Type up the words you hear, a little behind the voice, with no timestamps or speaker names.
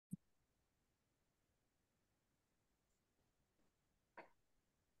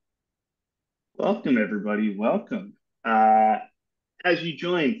Welcome, everybody. Welcome. Uh, as you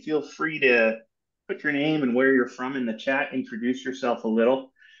join, feel free to put your name and where you're from in the chat. Introduce yourself a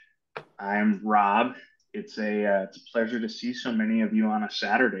little. I'm Rob. It's a pleasure to see so many of you on a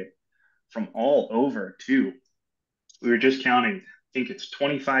Saturday from all over too. We were just counting. I think it's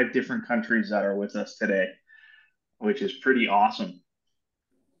 25 different countries that are with us today, which is pretty awesome.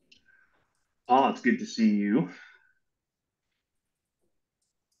 Paul, it's good to see you.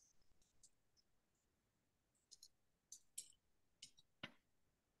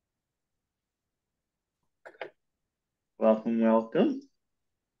 Welcome, welcome.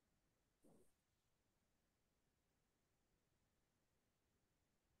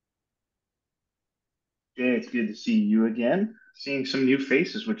 Jay, it's good to see you again. Seeing some new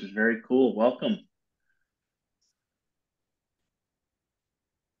faces, which is very cool. Welcome.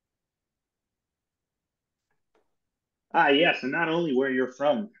 Yes, and not only where you're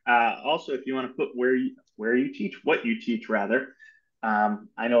from, also if you want to put where you teach, what you teach rather.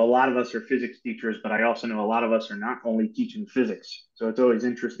 I know a lot of us are physics teachers, but I also know a lot of us are not only teaching physics. So it's always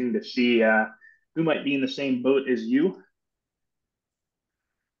interesting to see who might be in the same boat as you.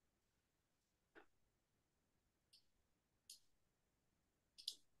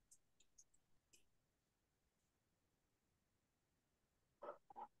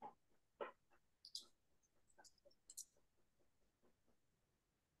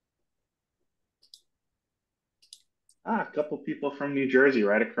 A couple people from New Jersey,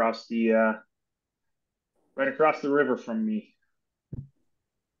 right across the river from me.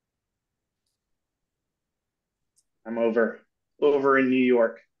 I'm over in New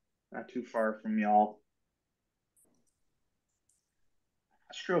York, not too far from y'all.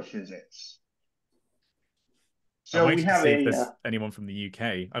 Astrophysics. I'm So we waiting to have see if a there's anyone from the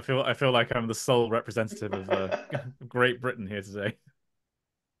UK. I feel like I'm the sole representative of Great Britain here today.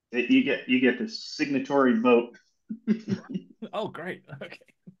 you get the signatory vote. Oh, great. Okay.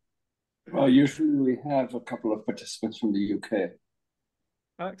 Well, usually we have a couple of participants from the UK.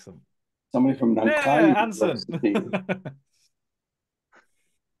 Excellent. Somebody from Nankai Yeah, Hanson. University.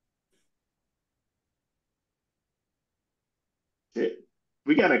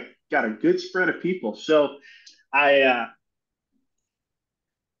 We got a good spread of people. So I uh,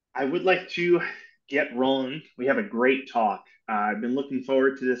 I would like to get rolling. We have a great talk. I've been looking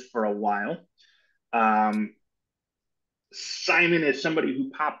forward to this for a while. Um, Simon is somebody who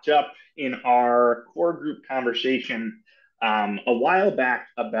popped up in our core group conversation a while back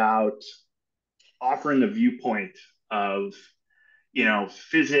about offering the viewpoint of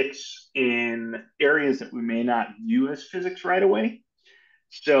physics in areas that we may not view as physics right away.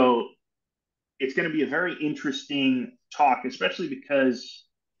 So it's going to be a very interesting talk, especially because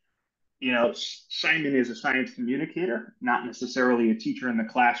Simon is a science communicator, not necessarily a teacher in the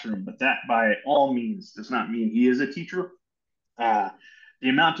classroom, but that by all means does not mean he is a teacher. Uh, the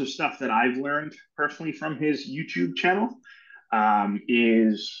amount of stuff that I've learned personally from his YouTube channel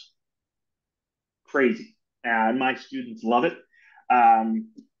is crazy, and my students love it. Um,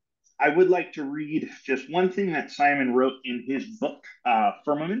 I would like to read just one thing that Simon wrote in his book,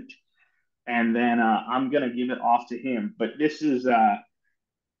 Firmament, and then I'm going to give it off to him. But this is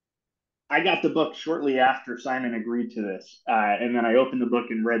I got the book shortly after Simon agreed to this. And then I opened the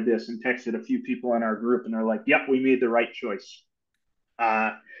book and read this and texted a few people in our group, and they're like, yep, we made the right choice.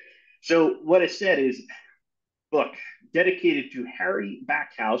 Uh, so, what it said is book dedicated to Harry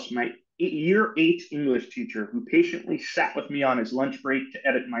Backhouse, my year eight English teacher who patiently sat with me on his lunch break to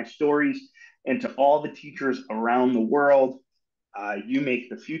edit my stories, and to all the teachers around the world. You make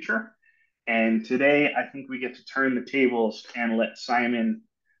the future. And today, I think we get to turn the tables and let Simon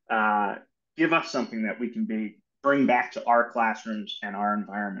uh, give us something that we can bring back to our classrooms and our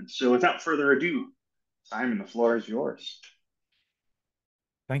environments. So, without further ado, Simon, the floor is yours.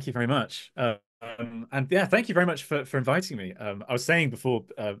 Thank you very much. And yeah, thank you very much for inviting me. I was saying before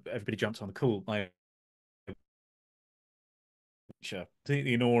everybody jumped on the call, my teacher,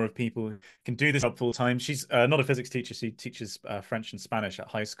 completely in awe of people who can do this job full time. She's not a physics teacher; she teaches French and Spanish at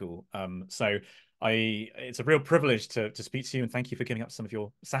high school. So it's a real privilege to speak to you, and thank you for giving up some of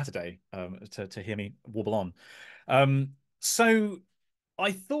your Saturday to hear me warble on. So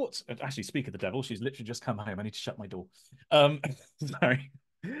I thought, actually, speak of the devil, she's literally just come home. I need to shut my door. Sorry.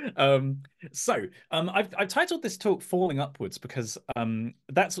 Um, I've titled this talk "Falling Upwards" because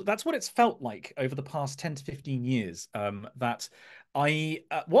that's what it's felt like over the past 10 to 15 years. That I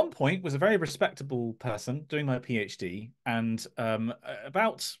at one point was a very respectable person doing my PhD, and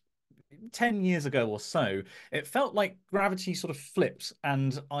about 10 years ago or so, it felt like gravity sort of flipped,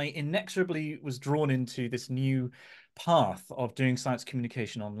 and I inexorably was drawn into this new path of doing science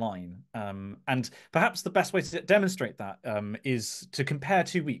communication online. And perhaps the best way to demonstrate that is to compare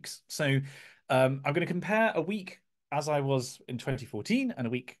 2 weeks. So I'm going to compare a week as I was in 2014 and a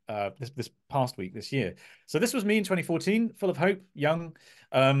week this past week this year. So this was me in 2014, full of hope, young.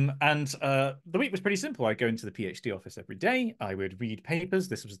 And the week was pretty simple. I'd go into the PhD office every day. I would read papers.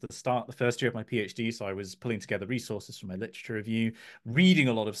 This was the first year of my PhD. So I was pulling together resources from my literature review, reading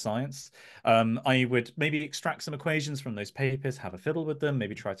a lot of science. I would maybe extract some equations from those papers, have a fiddle with them,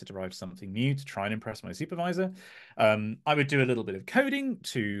 maybe try to derive something new to try and impress my supervisor. I would do a little bit of coding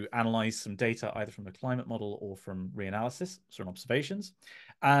to analyze some data, either from a climate model or from reanalysis, from observations.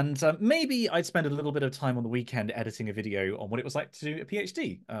 And maybe I'd spend a little bit of time on the weekend editing a video on what it was like to do a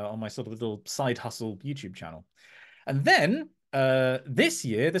PhD on my sort of little side hustle YouTube channel. And then this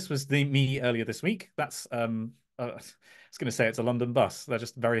year, this was me earlier this week. That's I was going to say it's a London bus. They're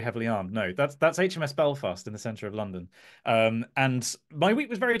just very heavily armed. No, that's HMS Belfast in the centre of London. And my week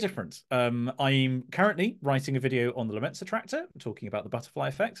was very different. I'm currently writing a video on the Lamezia tractor, talking about the butterfly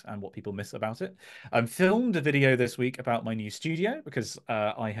effect and what people miss about it. I filmed a video this week about my new studio because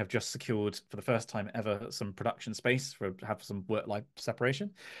I have just secured for the first time ever some production space to have some work-life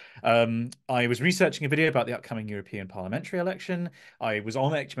separation. I was researching a video about the upcoming European parliamentary election. I was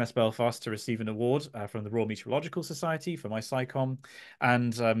on HMS Belfast to receive an award from the Royal Meteorological Society for my SciComm,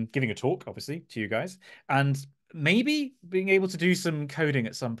 and giving a talk, obviously, to you guys, and maybe being able to do some coding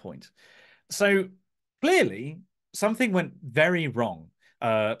at some point. So clearly, something went very wrong.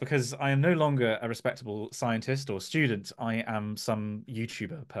 Because I am no longer a respectable scientist or student, I am some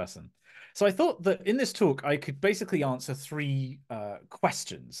YouTuber person. So I thought that in this talk, I could basically answer three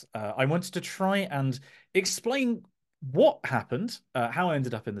questions. I wanted to try and explain what happened, how I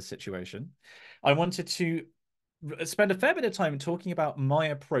ended up in this situation. I wanted to spend a fair bit of time talking about my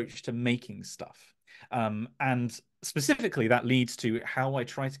approach to making stuff. And specifically, that leads to how I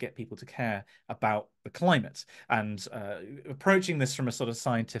try to get people to care about the climate and approaching this from a sort of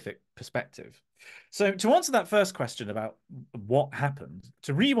scientific perspective. So to answer that first question about what happened,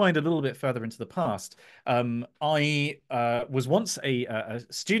 to rewind a little bit further into the past, I was once a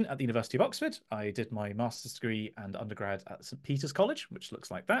student at the University of Oxford. I did my master's degree and undergrad at St. Peter's College, which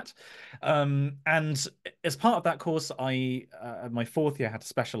looks like that. And as part of that course, my fourth year had to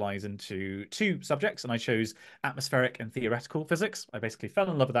specialize into two subjects, and I chose atmospheric and theoretical physics. I basically fell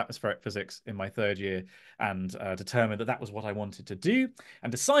in love with atmospheric physics in my third year and determined that that was what I wanted to do,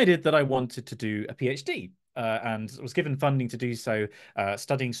 and decided that I wanted to do a PhD. And was given funding to do so,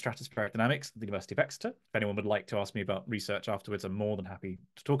 studying stratospheric dynamics at the University of Exeter. If anyone would like to ask me about research afterwards, I'm more than happy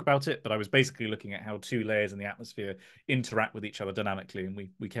to talk about it. But I was basically looking at how two layers in the atmosphere interact with each other dynamically, and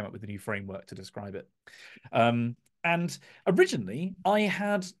we came up with a new framework to describe it. And originally,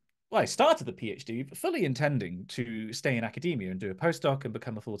 I started the PhD fully intending to stay in academia and do a postdoc and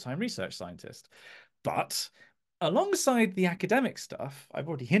become a full-time research scientist. But alongside the academic stuff, I've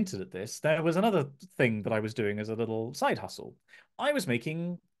already hinted at this, there was another thing that I was doing as a little side hustle. I was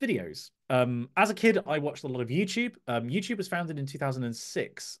making videos. As a kid, I watched a lot of YouTube. YouTube was founded in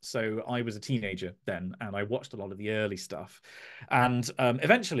 2006, so I was a teenager then, and I watched a lot of the early stuff. And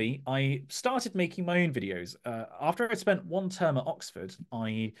eventually, I started making my own videos. After I spent one term at Oxford,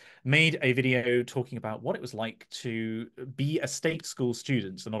 I made a video talking about what it was like to be a state school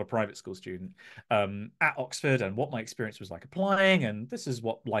student, so not a private school student, at Oxford, and what my experience was like applying, and this is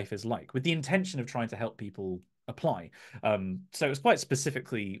what life is like, with the intention of trying to help people apply. So it was quite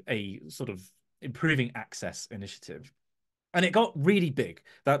specifically a sort of improving access initiative. And it got really big.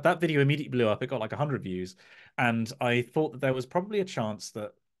 That video immediately blew up. It got like 100 views. And I thought that there was probably a chance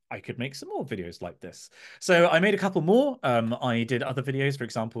that I could make some more videos like this. So I made a couple more. I did other videos. For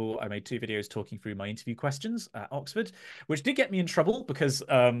example, I made 2 videos talking through my interview questions at Oxford, which did get me in trouble because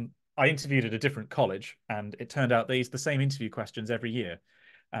I interviewed at a different college, and it turned out they used the same interview questions every year.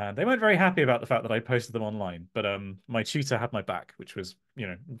 They weren't very happy about the fact that I posted them online, but my tutor had my back, which was,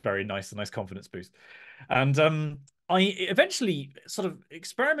 very nice, a nice confidence boost. And I eventually sort of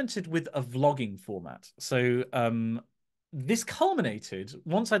experimented with a vlogging format. So this culminated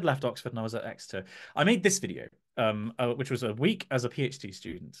once I'd left Oxford and I was at Exeter. I made this video. which was a week as a PhD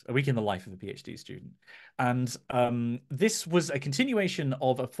student, a week in the life of a PhD student. And this was a continuation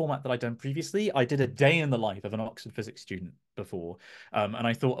of a format that I'd done previously. I did a day in the life of an Oxford physics student before, and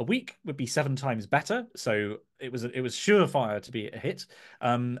I thought a week would be 7 times better. So it was surefire to be a hit,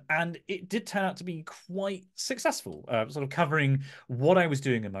 and it did turn out to be quite successful. Sort of covering what I was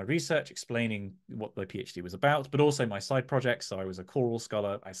doing in my research, explaining what my PhD was about, but also my side projects. So I was a choral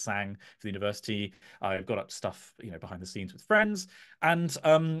scholar. I sang for the university. I got up stuff, behind the scenes with friends, and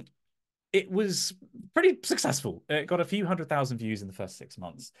it was pretty successful. It got a few 100,000 views in the first 6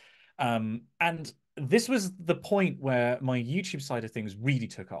 months. And this was the point where my YouTube side of things really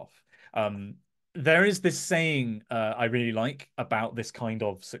took off. There is this saying I really like about this kind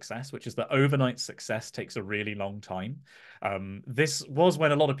of success, which is that overnight success takes a really long time. This was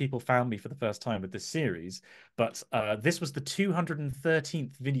when a lot of people found me for the first time with this series, but this was the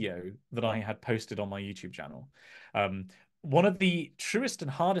 213th video that I had posted on my YouTube channel. One of the truest and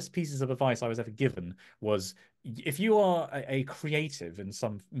hardest pieces of advice I was ever given was, if you are a creative in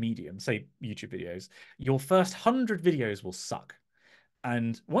some medium, say YouTube videos, your first 100 videos will suck.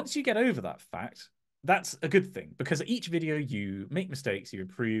 And once you get over that fact, that's a good thing, because each video you make mistakes, you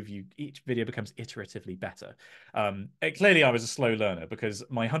improve, each video becomes iteratively better. Clearly I was a slow learner, because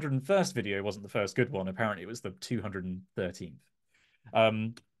my 101st video wasn't the first good one. Apparently it was the 213th.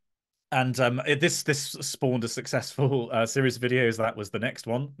 And this spawned a successful series of videos. That was the next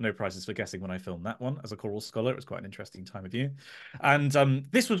one. No prizes for guessing when I filmed that one as a choral scholar. It was quite an interesting time of year. And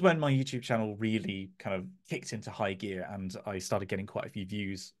this was when my YouTube channel really kind of kicked into high gear, and I started getting quite a few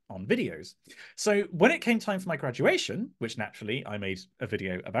views on videos. So when it came time for my graduation, which naturally I made a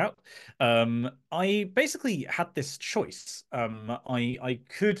video about, I basically had this choice. I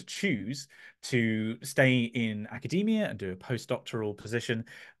could choose to stay in academia and do a postdoctoral position,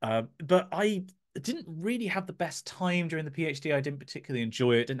 but I didn't really have the best time during the PhD. I didn't particularly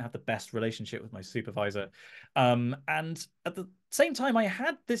enjoy it, didn't have the best relationship with my supervisor. And at the same time, I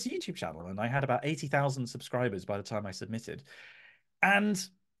had this YouTube channel, and I had about 80,000 subscribers by the time I submitted. And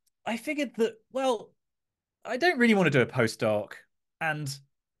I figured that, well, I don't really want to do a postdoc, and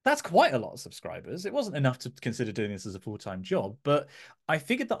that's quite a lot of subscribers. It wasn't enough to consider doing this as a full-time job, but I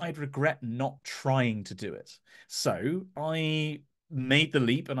figured that I'd regret not trying to do it. So I made the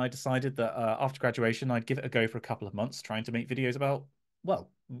leap, and I decided that after graduation, I'd give it a go for a couple of months, trying to make videos about,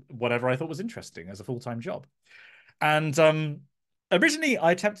 well, whatever I thought was interesting as a full-time job. And originally,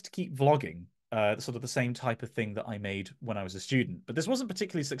 I attempted to keep vlogging, sort of the same type of thing that I made when I was a student. But this wasn't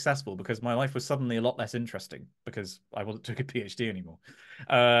particularly successful, because my life was suddenly a lot less interesting, because I wasn't doing a PhD anymore.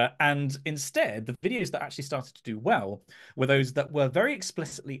 And instead, the videos that actually started to do well were those that were very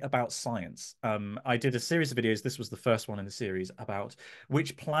explicitly about science. I did a series of videos. This was the first one in the series, about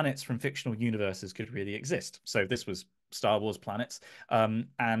which planets from fictional universes could really exist. So this was Star Wars planets.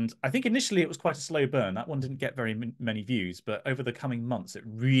 And I think initially it was quite a slow burn. That one didn't get very many views, but over the coming months, it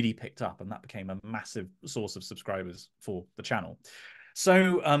really picked up, and that became a massive source of subscribers for the channel.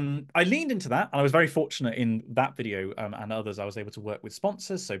 So I leaned into that, and I was very fortunate in that video and others. I was able to work with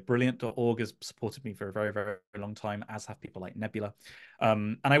sponsors. So Brilliant.org has supported me for a very, very long time, as have people like Nebula.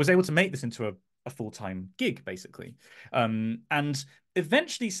 And I was able to make this into a full-time gig, basically, and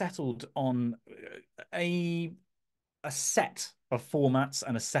eventually settled on a set of formats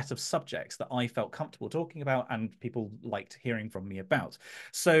and a set of subjects that I felt comfortable talking about and people liked hearing from me about.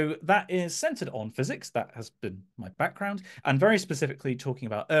 So that is centered on physics. That has been my background, and very specifically talking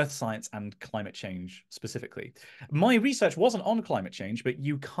about earth science and climate change specifically. My research wasn't on climate change, but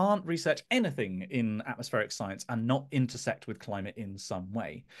you can't research anything in atmospheric science and not intersect with climate in some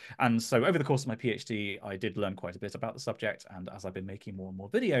way. And so over the course of my PhD, I did learn quite a bit about the subject. And as I've been making more and more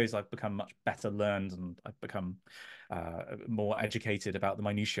videos, I've become much better learned, and I've become more educated about the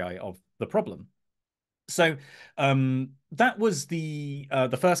minutiae of the problem. So that was the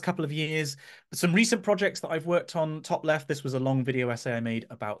first couple of years. Some recent projects that I've worked on. Top left, this was a long video essay I made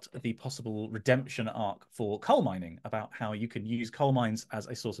about the possible redemption arc for coal mining, about how you can use coal mines as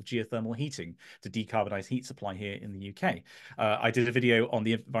a source of geothermal heating to decarbonize heat supply here in the UK. I did a video on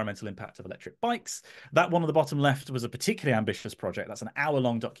the environmental impact of electric bikes. That one on the bottom left was a particularly ambitious project. That's an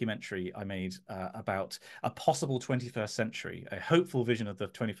hour-long documentary I made about a possible 21st century, a hopeful vision of the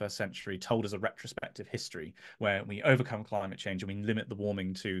 21st century told as a retrospective history, where we overcome climate change and we limit the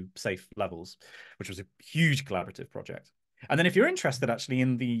warming to safe levels, which was a huge collaborative project. And then if you're interested actually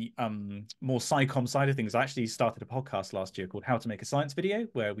in the more SciComm side of things, I actually started a podcast last year called How to Make a Science Video,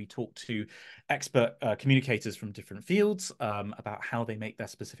 where we talk to expert communicators from different fields about how they make their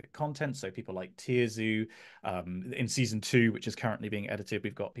specific content. So people like Tierzu, in season 2, which is currently being edited,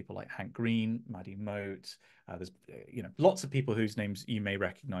 we've got people like Hank Green, Maddie Moat, There's lots of people whose names you may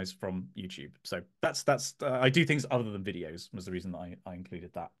recognize from YouTube. So that's I do things other than videos was the reason that I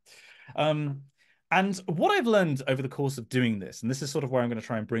included that. And what I've learned over the course of doing this, and this is sort of where I'm going to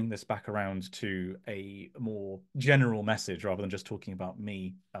try and bring this back around to a more general message rather than just talking about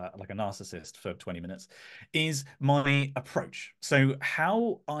me like a narcissist for 20 minutes, is my approach. So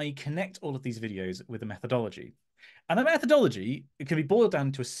how I connect all of these videos with a methodology. And that methodology, it can be boiled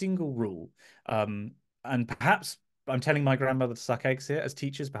down to a single rule. And perhaps I'm telling my grandmother to suck eggs here as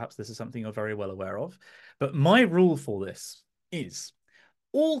teachers. Perhaps this is something you're very well aware of. But my rule for this is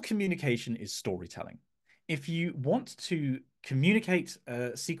all communication is storytelling. If you want to communicate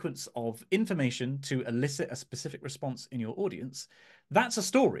a sequence of information to elicit a specific response in your audience, that's a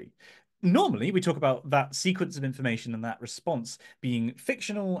story. Normally, we talk about that sequence of information and that response being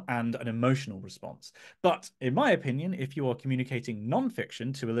fictional and an emotional response. But in my opinion, if you are communicating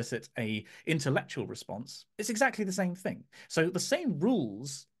non-fiction to elicit an intellectual response, it's exactly the same thing. So the same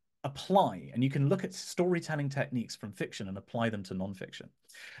rules apply, and you can look at storytelling techniques from fiction and apply them to non-fiction,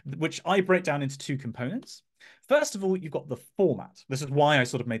 which I break down into two components. First of all, you've got the format. This is why I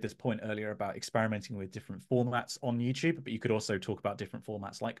sort of made this point earlier about experimenting with different formats on YouTube, but you could also talk about different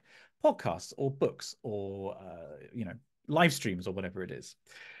formats like podcasts or books or, live streams or whatever it is.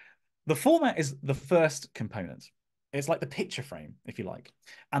 The format is the first component. It's like the picture frame, if you like.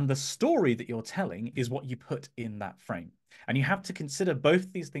 And the story that you're telling is what you put in that frame. And you have to consider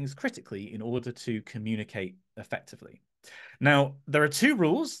both these things critically in order to communicate effectively. Now, there are two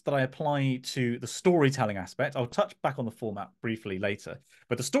rules that I apply to the storytelling aspect. I'll touch back on the format briefly later,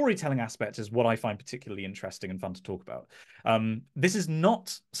 but the storytelling aspect is what I find particularly interesting and fun to talk about. This is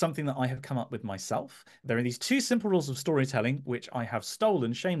not something that I have come up with myself. There are these two simple rules of storytelling, which I have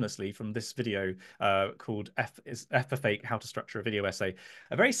stolen shamelessly from this video called F for Fake, How to Structure a Video Essay,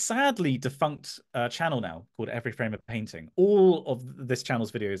 a very sadly defunct channel now called Every Frame a Painting. All of this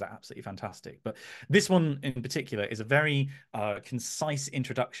channel's videos are absolutely fantastic, but this one in particular is a very concise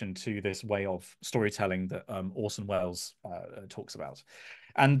introduction to this way of storytelling that Orson Welles talks about.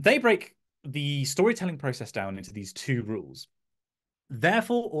 And they break the storytelling process down into these two rules: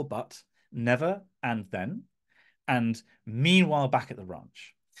 therefore or but, never and then, and meanwhile back at the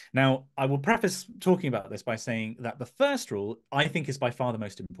ranch. Now, I will preface talking about this by saying that the first rule, I think, is by far the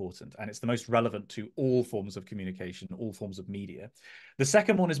most important, and it's the most relevant to all forms of communication, all forms of media. The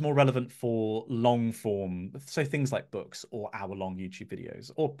second one is more relevant for long form, so things like books or hour-long YouTube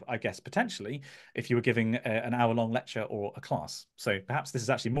videos, or I guess potentially if you were giving an hour-long lecture or a class. So perhaps this is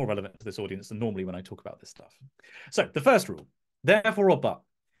actually more relevant to this audience than normally when I talk about this stuff. So the first rule, therefore or but.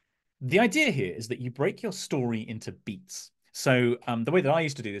 The idea here is that you break your story into beats. So the way that I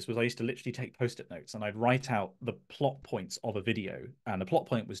used to do this was I used to literally take Post-it notes and I'd write out the plot points of a video. And the plot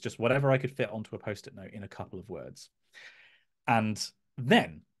point was just whatever I could fit onto a Post-it note in a couple of words. And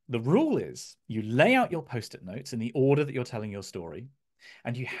then the rule is you lay out your Post-it notes in the order that you're telling your story.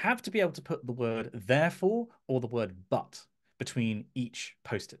 And you have to be able to put the word therefore or the word but between each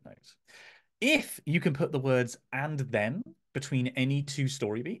Post-it note. If you can put the words and then between any two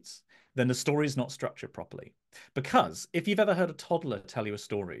story beats, then the story is not structured properly. Because if you've ever heard a toddler tell you a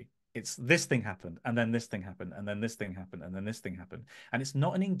story, it's this thing happened, and then this thing happened, and then this thing happened, and then this thing happened. And it's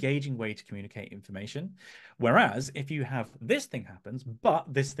not an engaging way to communicate information. Whereas if you have this thing happens, but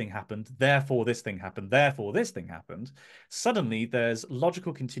this thing happened, therefore this thing happened, therefore this thing happened, suddenly there's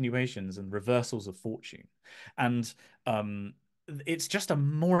logical continuations and reversals of fortune. And it's just a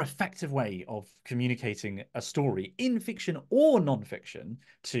more effective way of communicating a story in fiction or non-fiction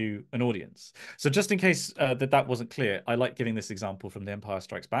to an audience. So just in case that wasn't clear, I like giving this example from The Empire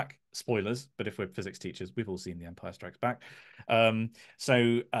Strikes Back. Spoilers, but if we're physics teachers, we've all seen The Empire Strikes Back. The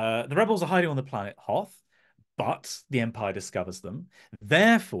rebels are hiding on the planet Hoth, but the Empire discovers them.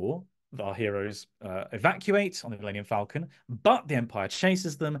 Therefore, our heroes evacuate on the Millennium Falcon, but the Empire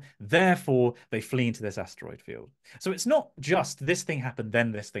chases them. Therefore, they flee into this asteroid field. So it's not just this thing happened,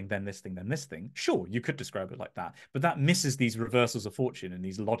 then this thing, then this thing, then this thing. Sure, you could describe it like that, but that misses these reversals of fortune and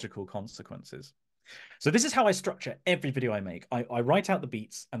these logical consequences. So this is how I structure every video I make. I write out the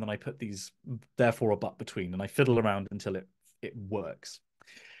beats and then I put these therefore or but between, and I fiddle around until it works.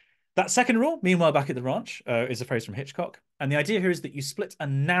 That second rule, meanwhile back at the ranch, is a phrase from Hitchcock. And the idea here is that you split a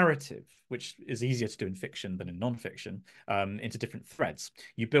narrative, which is easier to do in fiction than in non-fiction, into different threads.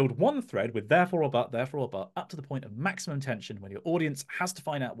 You build one thread with therefore or but, up to the point of maximum tension when your audience has to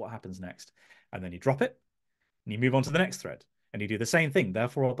find out what happens next. And then you drop it, and you move on to the next thread. And you do the same thing,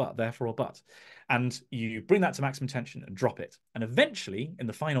 therefore or but. And you bring that to maximum tension and drop it. And eventually, in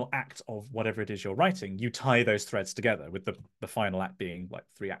the final act of whatever it is you're writing, you tie those threads together with the final act being like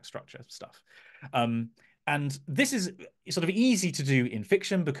 3-act structure stuff. And this is sort of easy to do in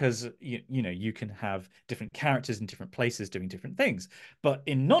fiction because you know you can have different characters in different places doing different things. But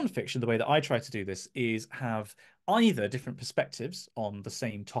in non-fiction, the way that I try to do this is have either different perspectives on the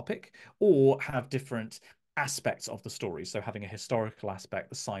same topic or have different aspects of the story. So having a historical aspect,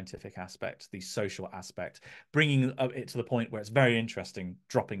 the scientific aspect, the social aspect, bringing it to the point where it's very interesting,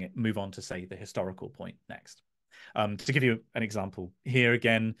 dropping it, move on to say the historical point next. To give you an example, here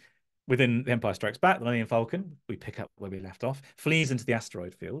again, within The Empire Strikes Back, the Millennium Falcon, we pick up where we left off, flees into the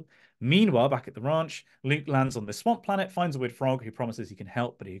asteroid field. Meanwhile, back at the ranch, Luke lands on this swamp planet, finds a weird frog who promises he can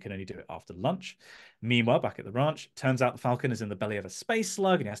help, but he can only do it after lunch. Meanwhile, back at the ranch, turns out the Falcon is in the belly of a space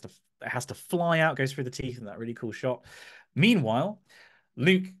slug and it has to fly out, goes through the teeth in that really cool shot. Meanwhile,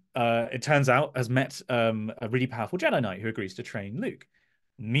 Luke, it turns out, has met a really powerful Jedi Knight who agrees to train Luke.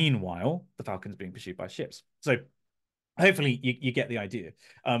 Meanwhile, the Falcon's being pursued by ships. So hopefully you get the idea.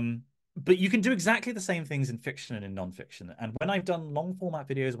 But you can do exactly the same things in fiction and in non-fiction. And when I've done long format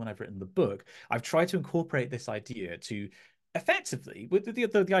videos, when I've written the book, I've tried to incorporate this idea to effectively, with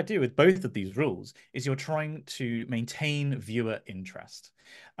the idea with both of these rules is you're trying to maintain viewer interest.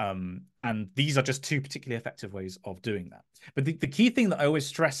 And these are just two particularly effective ways of doing that. But the key thing that I always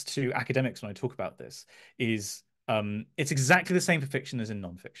stress to academics when I talk about this is it's exactly the same for fiction as in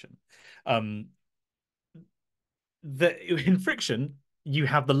non-fiction. In fiction, you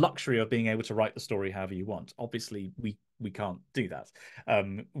have the luxury of being able to write the story however you want. Obviously, we can't do that.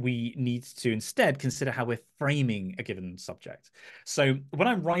 We need to instead consider how we're framing a given subject. So when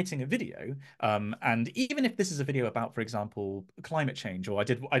I'm writing a video, and even if this is a video about, for example, climate change, or I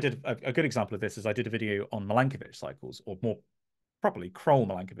did a good example of this is I did a video on Milankovitch cycles, or more properly Kroll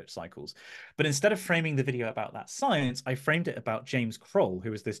Milankovitch cycles. But instead of framing the video about that science, I framed it about James Kroll, who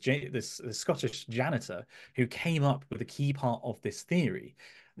was this Scottish janitor who came up with a key part of this theory.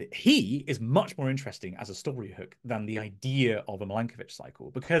 He is much more interesting as a story hook than the idea of a Milankovitch cycle,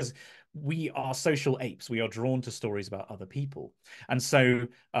 because we are social apes. We are drawn to stories about other people. And so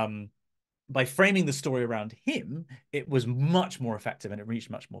by framing the story around him, it was much more effective and it reached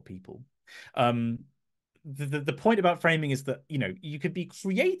much more people. The point about framing is that, you know, you could be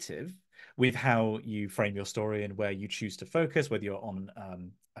creative with how you frame your story and where you choose to focus, whether you're on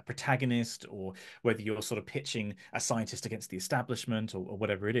a protagonist or whether you're sort of pitching a scientist against the establishment or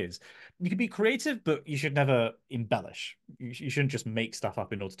whatever it is. You can be creative, but you should never embellish. You shouldn't just make stuff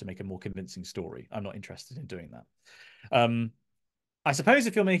up in order to make a more convincing story. I'm not interested in doing that. I suppose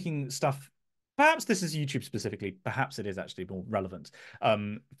if you're making stuff, perhaps this is YouTube specifically, perhaps it is actually more relevant.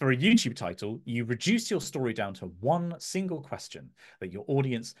 For a YouTube title, you reduce your story down to one single question that your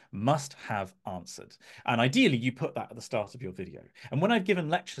audience must have answered. And ideally, you put that at the start of your video. And when I've given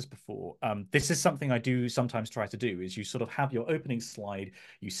lectures before, this is something I do sometimes try to do, is you sort of have your opening slide,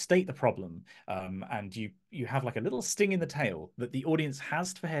 you state the problem, and you have like a little sting in the tail that the audience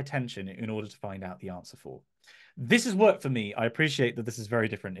has to pay attention in order to find out the answer for. This has worked for me. I appreciate that this is very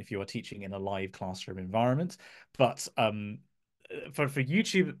different if you are teaching in a live classroom environment, but for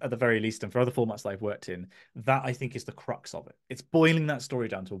YouTube at the very least, and for other formats that I've worked in, that I think is the crux of it. It's boiling that story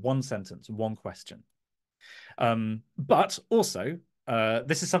down to one sentence, one question. But also,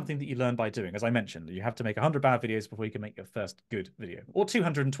 this is something that you learn by doing. As I mentioned, you have to make 100 bad videos before you can make your first good video, or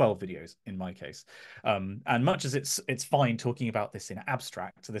 212 videos in my case. And much as it's fine talking about this in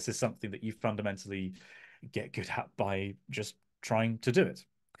abstract, this is something that you fundamentally get good at by just trying to do it.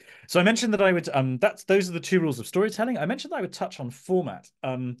 So I mentioned that I would those are the two rules of storytelling. I mentioned that I would touch on format.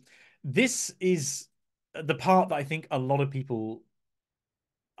 This is the part that I think a lot of people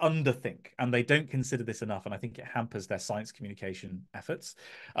underthink, and they don't consider this enough, and I think it hampers their science communication efforts.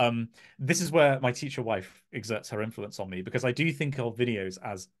 This is where my teacher wife exerts her influence on me, because I do think of videos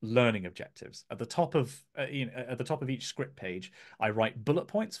as learning objectives. At the top of at the top of each script page, I write bullet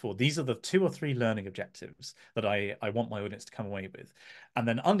points for these are the 2 or 3 learning objectives that I want my audience to come away with. And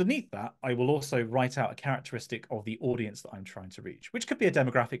then underneath that, I will also write out a characteristic of the audience that I'm trying to reach, which could be a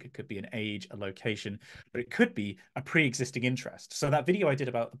demographic, it could be an age, a location, but it could be a pre-existing interest. So that video I did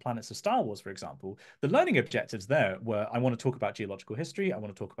about the planets of Star Wars, for example, the learning objectives there were, I want to talk about geological history, I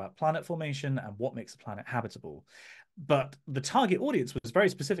want to talk about planet formation and what makes a planet habitable. But the target audience was very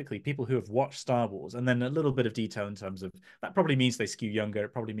specifically people who have watched Star Wars, and then a little bit of detail in terms of that probably means they skew younger,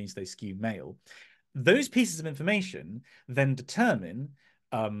 it probably means they skew male. Those pieces of information then determine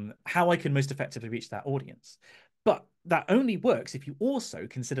how I can most effectively reach that audience. But that only works if you also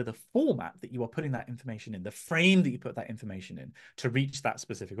consider the format that you are putting that information in, the frame that you put that information in to reach that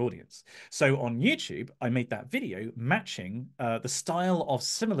specific audience. So on YouTube, I made that video matching the style of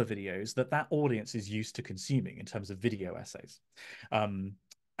similar videos that audience is used to consuming in terms of video essays.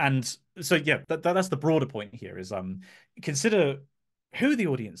 And so, yeah, that's the broader point here is consider who the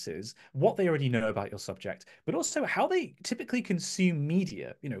audience is, what they already know about your subject, but also how they typically consume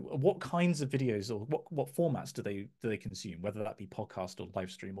media. You know, what kinds of videos or what formats do they consume, whether that be podcast or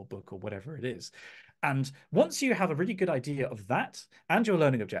live stream or book or whatever it is. And once you have a really good idea of that and your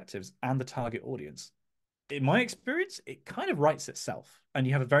learning objectives and the target audience, in my experience, it kind of writes itself, and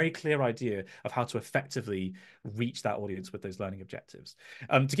you have a very clear idea of how to effectively reach that audience with those learning objectives.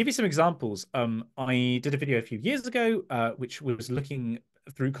 To give you some examples, I did a video a few years ago, which was looking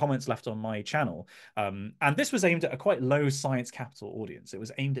through comments left on my channel. And this was aimed at a quite low science capital audience. It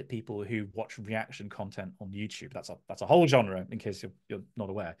was aimed at people who watch reaction content on YouTube. That's a whole genre, in case you're not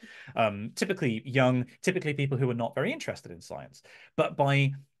aware. Typically young, typically people who are not very interested in science. But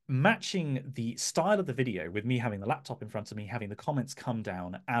by matching the style of the video with me having the laptop in front of me, having the comments come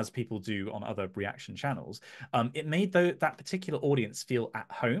down as people do on other reaction channels, it made that particular audience feel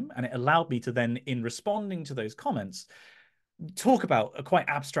at home, and it allowed me to then, in responding to those comments, talk about quite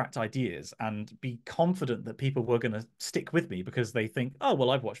abstract ideas and be confident that people were going to stick with me because they think, oh, well,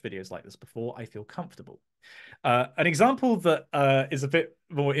 I've watched videos like this before, I feel comfortable. An example that is a bit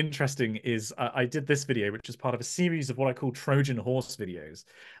more interesting is I did this video, which is part of a series of what I call Trojan horse videos.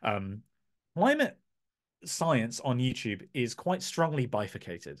 Climate science on YouTube is quite strongly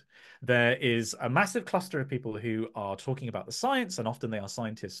bifurcated. There is a massive cluster of people who are talking about the science, and often they are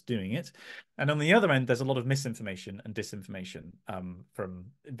scientists doing it. And on the other end, there's a lot of misinformation and disinformation from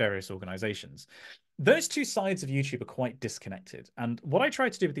various organizations. Those two sides of YouTube are quite disconnected. And what I try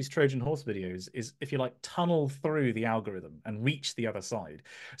to do with these Trojan horse videos is, if you like, tunnel through the algorithm and reach the other side.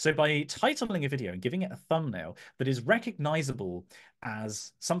 So by titling a video and giving it a thumbnail that is recognizable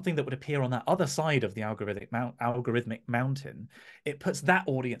as something that would appear on that other side of the algorithmic mountain, it puts that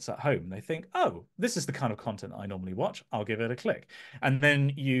audience at home. They think, oh, this is the kind of content I normally watch. I'll give it a click. And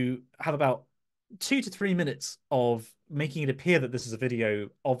then you have about 2 to 3 minutes of making it appear that this is a video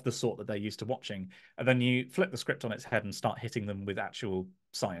of the sort that they're used to watching, and then you flip the script on its head and start hitting them with actual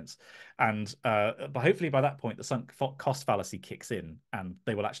science. And but hopefully by that point the sunk cost fallacy kicks in, and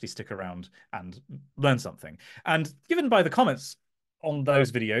they will actually stick around and learn something. And given by the comments on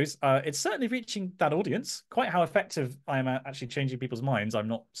those videos, it's certainly reaching that audience. Quite how effective I am at actually changing people's minds, I'm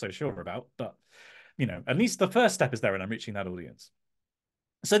not so sure about, but you know, at least the first step is there, and I'm reaching that audience.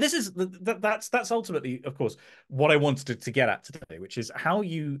 So this is that's ultimately, of course, what I wanted to get at today, which is how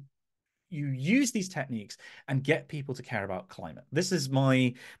you use these techniques and get people to care about climate. This is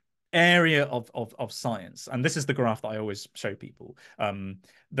my area of science, and this is the graph that I always show people.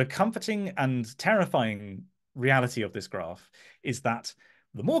 The comforting and terrifying reality of this graph is that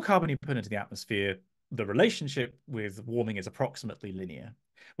the more carbon you put into the atmosphere, the relationship with warming is approximately linear,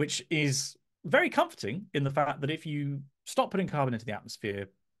 which is very comforting in the fact that if you stop putting carbon into the atmosphere,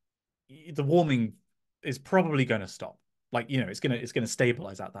 the warming is probably going to stop. Like, you know, it's going to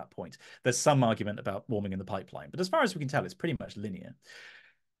stabilize at that point. There's some argument about warming in the pipeline, but as far as we can tell, it's pretty much linear.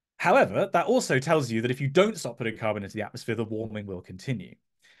 However, that also tells you that if you don't stop putting carbon into the atmosphere, the warming will continue.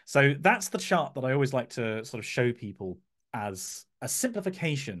 So that's the chart that I always like to sort of show people as a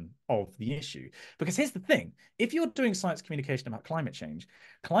simplification of the issue. Because here's the thing, if you're doing science communication about climate change,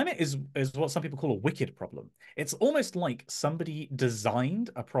 climate is what some people call a wicked problem. It's almost like somebody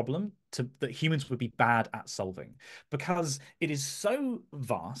designed a problem that humans would be bad at solving, because it is so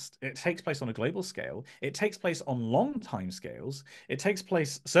vast. It takes place on a global scale. It takes place on long time scales. It takes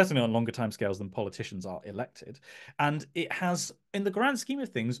place certainly on longer time scales than politicians are elected. And it has, in the grand scheme of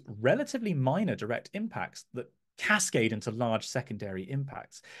things, relatively minor direct impacts that cascade into large secondary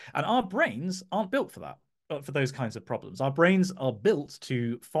impacts. And our brains aren't built for that, for those kinds of problems. Our brains are built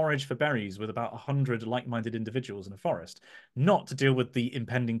to forage for berries with about 100 like-minded individuals in a forest, not to deal with the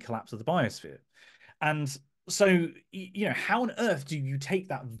impending collapse of the biosphere. And so, you know, how on earth do you take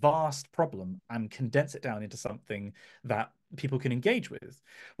that vast problem and condense it down into something that people can engage with?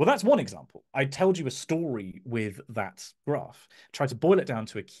 Well, that's one example. I told you a story with that graph, tried to boil it down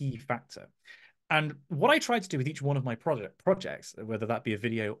to a key factor. And what I try to do with each one of my projects, whether that be a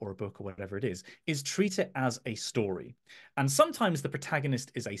video or a book or whatever it is treat it as a story. And sometimes the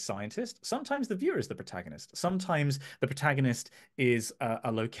protagonist is a scientist. Sometimes the viewer is the protagonist. Sometimes the protagonist is a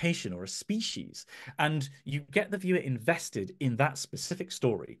location or a species. And you get the viewer invested in that specific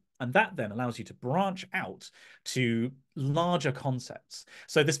story. And that then allows you to branch out to larger concepts.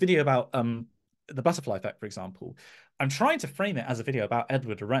 So this video about the butterfly effect, for example, I'm trying to frame it as a video about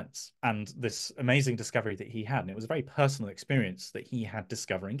Edward Lorenz and this amazing discovery that he had. And it was a very personal experience that he had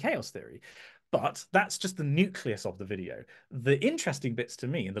discovering chaos theory. But that's just the nucleus of the video. The interesting bits to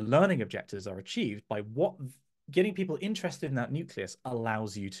me and the learning objectives are achieved by what getting people interested in that nucleus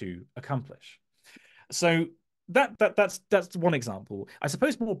allows you to accomplish. So that's one example. I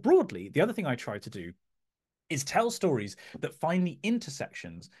suppose more broadly, the other thing I try to do is tell stories that find the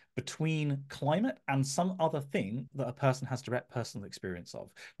intersections between climate and some other thing that a person has direct personal experience of,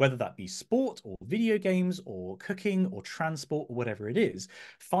 whether that be sport or video games or cooking or transport or whatever it is,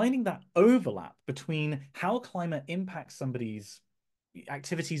 finding that overlap between how climate impacts somebody's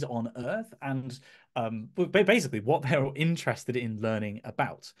activities on Earth and basically what they're interested in learning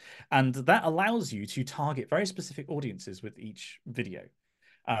about. And that allows you to target very specific audiences with each video,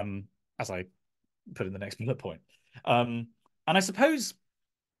 as I put in the next bullet point. And I suppose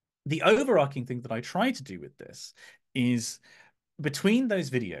the overarching thing that I try to do with this is, between those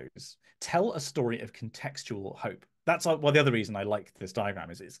videos, tell a story of contextual hope. That's well, the other reason I like this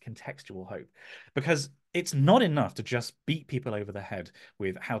diagram is it's contextual hope, because it's not enough to just beat people over the head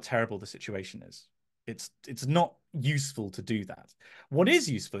with how terrible the situation is. It's not useful to do that. What is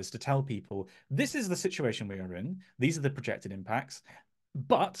useful is to tell people, this is the situation we are in, these are the projected impacts,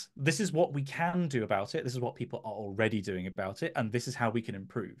 but this is what we can do about it. This is what people are already doing about it, and this is how we can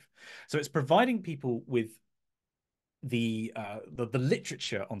improve. So it's providing people with the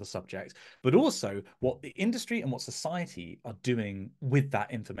literature on the subject, but also what the industry and what society are doing with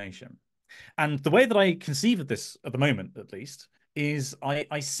that information. And the way that I conceive of this at the moment, at least, is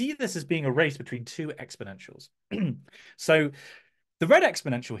I see this as being a race between two exponentials. So the red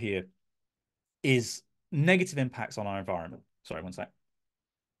exponential here is negative impacts on our environment. Sorry, one sec.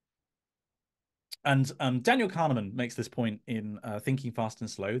 And Daniel Kahneman makes this point in Thinking Fast and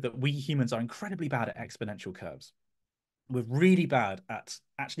Slow, that we humans are incredibly bad at exponential curves. We're really bad at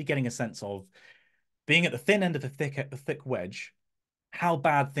actually getting a sense of, being at the thin end of a thick wedge, how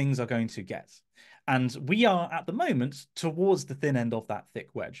bad things are going to get. And we are at the moment towards the thin end of that thick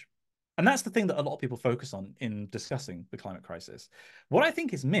wedge. And that's the thing that a lot of people focus on in discussing the climate crisis. What I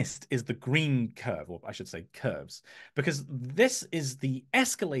think is missed is the green curve, or I should say curves, because this is the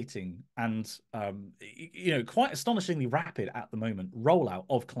escalating and quite astonishingly rapid at the moment rollout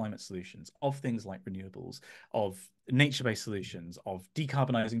of climate solutions, of things like renewables, of nature-based solutions, of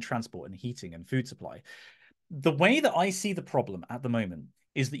decarbonizing transport and heating and food supply. The way that I see the problem at the moment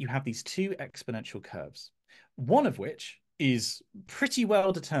is that you have these two exponential curves, one of which is pretty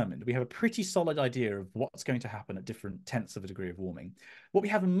well determined. We have a pretty solid idea of what's going to happen at different tenths of a degree of warming. What we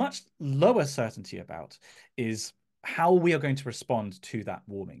have a much lower certainty about is how we are going to respond to that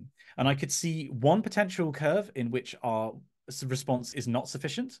warming. And I could see one potential curve in which our response is not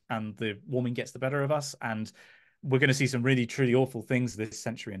sufficient and the warming gets the better of us, and we're going to see some really, truly awful things this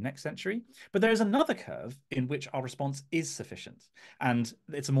century and next century. But there is another curve in which our response is sufficient, and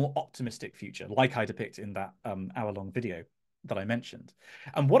it's a more optimistic future, like I depict in that hour-long video that I mentioned.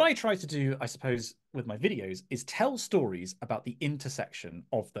 And what I try to do, I suppose, with my videos is tell stories about the intersection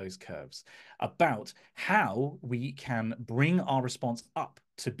of those curves, about how we can bring our response up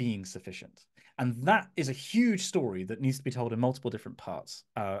to being sufficient. And that is a huge story that needs to be told in multiple different parts.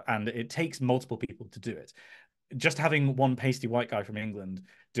 And it takes multiple people to do it. Just having one pasty white guy from England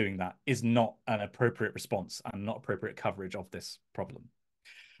doing that is not an appropriate response and not appropriate coverage of this problem.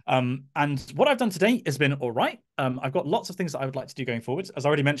 And what I've done today has been all right. I've got lots of things that I would like to do going forward. As I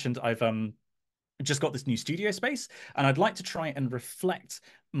already mentioned, I've just got this new studio space, and I'd like to try and reflect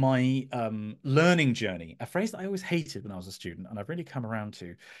my learning journey, a phrase that I always hated when I was a student, and I've really come around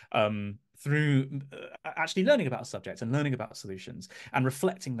to through actually learning about a subject and learning about solutions and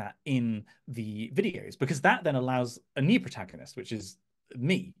reflecting that in the videos, because that then allows a new protagonist, which is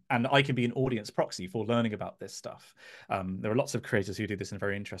me, and I can be an audience proxy for learning about this stuff. There are lots of creators who do this in a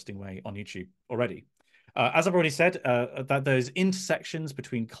very interesting way on YouTube already. As I've already said, that those intersections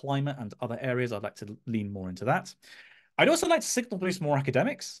between climate and other areas, I'd like to lean more into that. I'd also like to signal boost more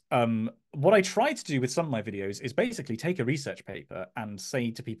academics. What I try to do with some of my videos is basically take a research paper and say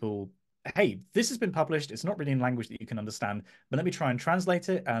to people, hey, this has been published. It's not really in language that you can understand, but let me try and translate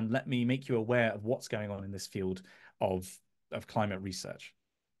it and let me make you aware of what's going on in this field of climate research.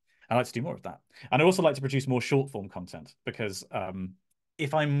 I like to do more of that. And I also like to produce more short form content, because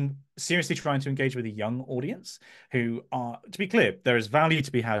if I'm seriously trying to engage with a young audience who are, to be clear, there is value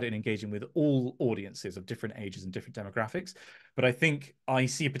to be had in engaging with all audiences of different ages and different demographics. But I think I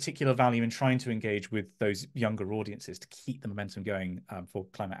see a particular value in trying to engage with those younger audiences to keep the momentum going for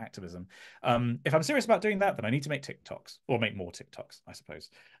climate activism. If I'm serious about doing that, then I need to make TikToks, or make more TikToks, I suppose,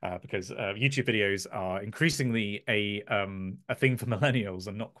 because YouTube videos are increasingly a thing for millennials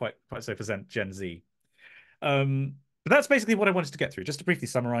and not quite so for Gen Z. But that's basically what I wanted to get through. Just to briefly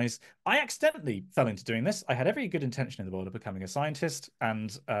summarize, I accidentally fell into doing this. I had every good intention in the world of becoming a scientist,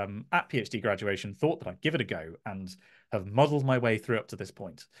 and at PhD graduation, thought that I'd give it a go and have modeled my way through up to this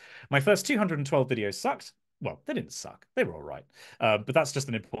point. My first 212 videos sucked. Well, they didn't suck. They were all right. But that's just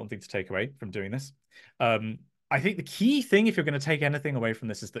an important thing to take away from doing this. I think the key thing, if you're going to take anything away from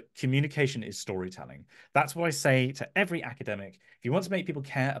this, is that communication is storytelling. That's what I say to every academic. If you want to make people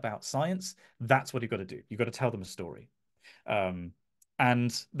care about science, that's what you've got to do. You've got to tell them a story. Um,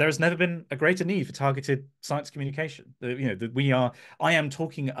 and there has never been a greater need for targeted science communication. I am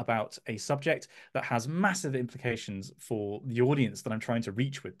talking about a subject that has massive implications for the audience that I'm trying to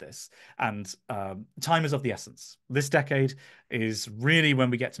reach with this. And time is of the essence. This decade is really when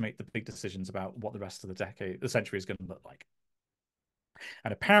we get to make the big decisions about what the rest of the century is going to look like.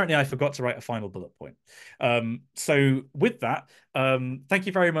 And apparently I forgot to write a final bullet point. So with that, thank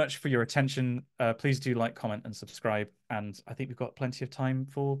you very much for your attention. Please do like, comment, and subscribe. And I think we've got plenty of time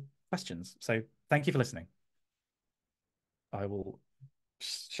for questions. So thank you for listening. I will...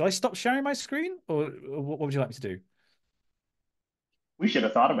 Shall I stop sharing my screen? Or what would you like me to do? We should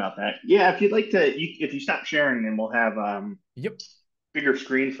have thought about that. Yeah, if you'd like to, if you stop sharing, then we'll have Yep. bigger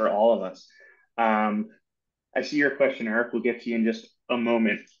screen for all of us. I see your question, Eric. We'll get to you in just a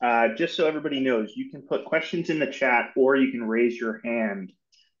moment. Just so everybody knows, you can put questions in the chat or you can raise your hand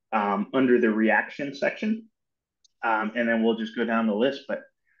under the reaction section. And then we'll just go down the list. But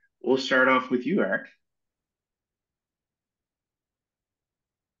we'll start off with you, Eric.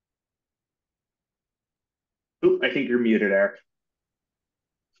 Oop, I think you're muted, Eric.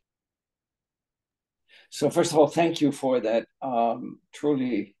 So first of all, thank you for that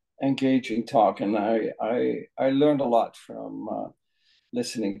truly engaging talk, and I learned a lot from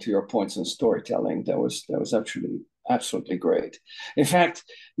listening to your points on storytelling. That was actually absolutely great. In fact,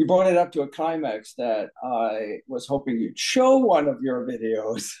 you brought it up to a climax that I was hoping you'd show one of your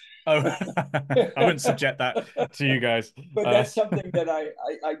videos. Oh, I wouldn't subject that to you guys. But that's something that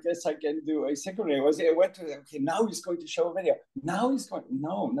I guess I can do asynchronously. I went to them, okay, now he's going to show a video. Now he's going,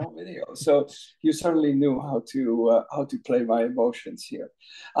 no video. So you certainly knew how to play my emotions here.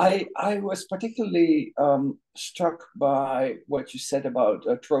 I was particularly struck by what you said about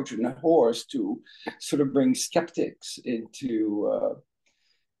a Trojan horse to sort of bring skeptics into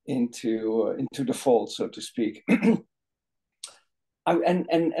the fold, so to speak.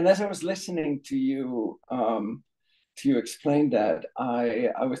 And as I was listening to you explain that,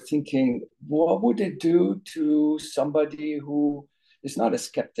 I was thinking, what would it do to somebody who is not a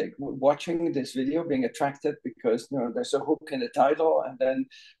skeptic, watching this video, being attracted because there's a hook in the title, and then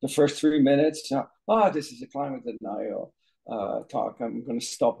the first 3 minutes, this is a climate denial talk, I'm going to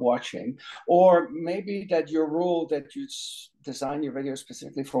stop watching. Or maybe that your rule that you design your video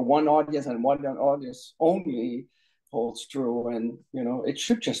specifically for one audience and one audience only holds true, and it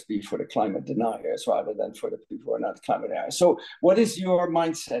should just be for the climate deniers rather than for the people who are not climate deniers. So what is your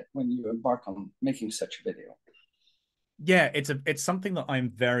mindset when you embark on making such a video? Yeah, it's something that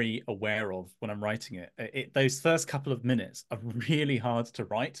I'm very aware of when I'm writing it. Those first couple of minutes are really hard to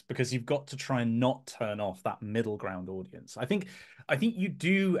write because you've got to try and not turn off that middle ground audience. I think you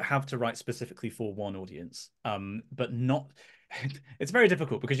do have to write specifically for one audience, but not. It's very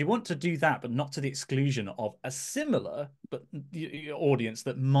difficult because you want to do that, but not to the exclusion of a similar but audience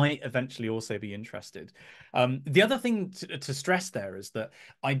that might eventually also be interested. The other thing to stress there is that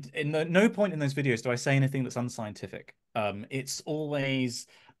in no point in those videos do I say anything that's unscientific. It's always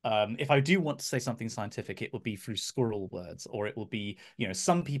if I do want to say something scientific, it will be through squirrel words, or it will be,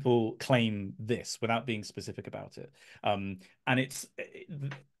 some people claim this without being specific about it. And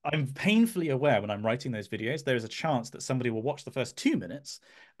I'm painfully aware when I'm writing those videos, there is a chance that somebody will watch the first 2 minutes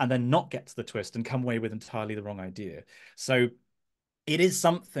and then not get to the twist and come away with entirely the wrong idea. So it is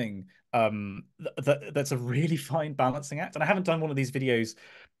something that's a really fine balancing act. And I haven't done one of these videos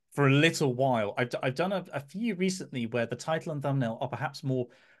for a little while. I've done a few recently where the title and thumbnail are perhaps more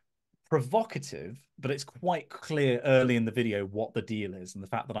provocative, but it's quite clear early in the video what the deal is, and the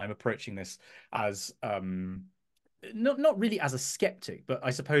fact that I'm approaching this as not really as a skeptic, but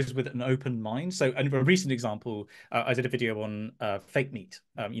I suppose with an open mind. So, and a recent example, I did a video on fake meat.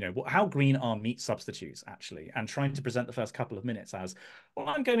 How green are meat substitutes actually, and trying to present the first couple of minutes as, well,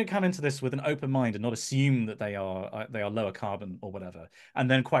 I'm going to come into this with an open mind and not assume that they are lower carbon or whatever, and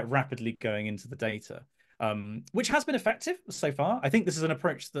then quite rapidly going into the data. Which has been effective so far. I think this is an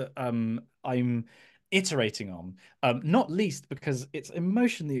approach that I'm iterating on, not least because it's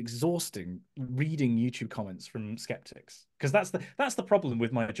emotionally exhausting reading YouTube comments from skeptics. Because that's the problem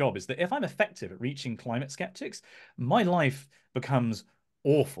with my job, is that if I'm effective at reaching climate skeptics, my life becomes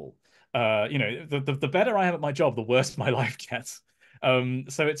awful. You know, the better I am at my job, the worse my life gets.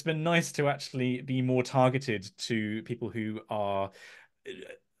 So it's been nice to actually be more targeted to people who are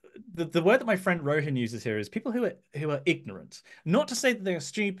the word that my friend Rohan uses here is people who are ignorant. Not to say that they are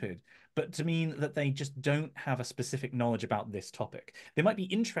stupid, but to mean that they just don't have a specific knowledge about this topic. They might be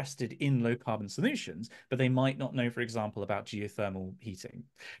interested in low carbon solutions, but they might not know, for example, about geothermal heating.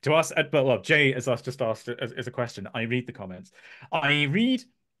 To us, but well, Jay has just asked as a question. I read the comments. I read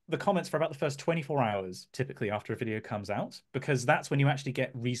the comments for about the first 24 hours, typically after a video comes out, because that's when you actually get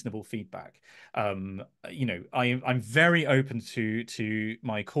reasonable feedback. You know, I'm very open to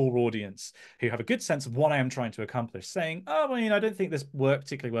my core audience who have a good sense of what I am trying to accomplish, saying, oh, I mean, I don't think this worked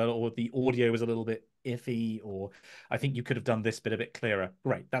particularly well, or the audio was a little bit iffy, or I think you could have done this bit a bit clearer.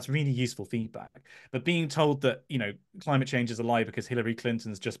 Great, that's really useful feedback. But being told that, you know, climate change is a lie because Hillary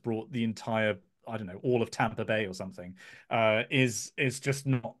Clinton's just brought the entire, I don't know, all of Tampa Bay or something, is just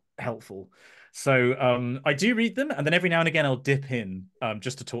not helpful. So I do read them, and then every now and again I'll dip in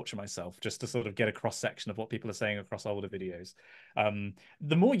just to torture myself, just to sort of get a cross section of what people are saying across older videos.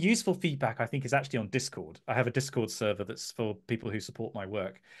 The more useful feedback I think is actually on Discord. I have a Discord server that's for people who support my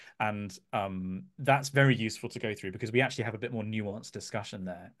work, and that's very useful to go through because we actually have a bit more nuanced discussion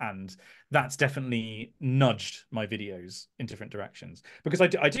there, and that's definitely nudged my videos in different directions because I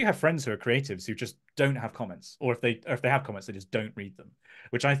do have friends who are creatives who just don't have comments, or if they have comments, they just don't read them,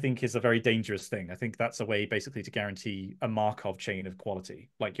 which I think is a very dangerous thing. I think that's a way basically to guarantee a Markov chain of quality.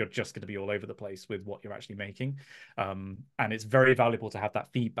 Like you're just going to be all over the place with what you're actually making. And it's very valuable to have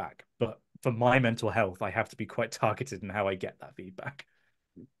that feedback. But for my mental health, I have to be quite targeted in how I get that feedback.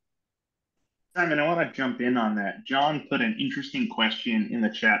 Simon, I want to jump in on that. John put an interesting question in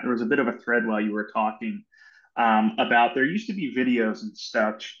the chat. There was a bit of a thread while you were talking about there used to be videos and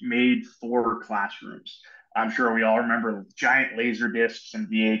stuff made for classrooms. I'm sure we all remember giant laser discs and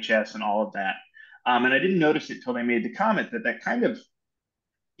VHS and all of that. And I didn't notice it till they made the comment that that kind of,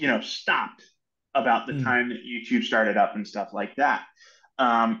 stopped about the Mm. time that YouTube started up and stuff like that.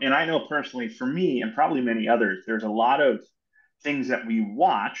 And I know personally for me and probably many others, there's a lot of things that we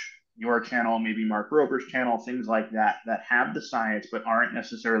watch, your channel, maybe Mark Rober's channel, things like that, that have the science but aren't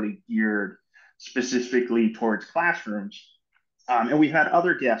necessarily geared specifically towards classrooms. And we've had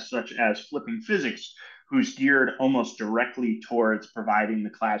other guests, such as Flipping Physics, who's geared almost directly towards providing the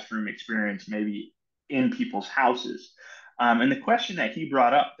classroom experience, maybe in people's houses. And the question that he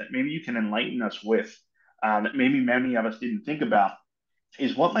brought up that maybe you can enlighten us with, that maybe many of us didn't think about,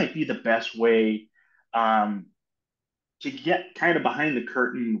 is what might be the best way um, to get kind of behind the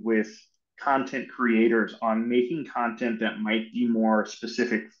curtain with content creators on making content that might be more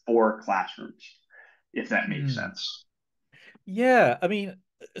specific for classrooms, if that makes Mm. sense. Yeah, I mean,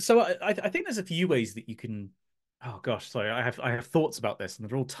 so I think there's a few ways that you can. Oh gosh, sorry, I have thoughts about this, and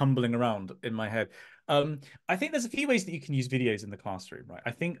they're all tumbling around in my head. I think there's a few ways that you can use videos in the classroom, right?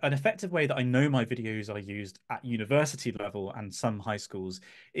 I think an effective way that I know my videos are used at university level and some high schools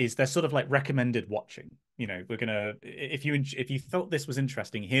is they're sort of like recommended watching. You know, we're gonna if you thought this was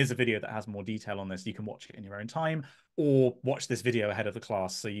interesting, here's a video that has more detail on this. You can watch it in your own time, or watch this video ahead of the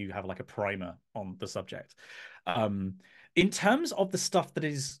class so you have like a primer on the subject. Um, in terms of the stuff that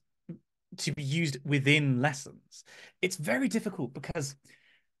is to be used within lessons, it's very difficult because,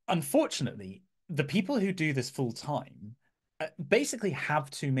 unfortunately, the people who do this full time basically have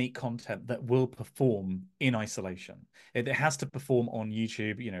to make content that will perform in isolation. It has to perform on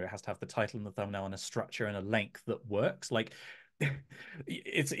YouTube. You know, it has to have the title and the thumbnail and a structure and a length that works. Like,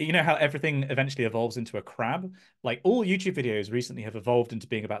 it's, you know how everything eventually evolves into a crab. Like all YouTube videos recently have evolved into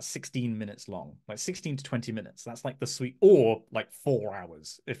being about 16 minutes long, like 16 to 20 minutes. That's like the sweet, or like 4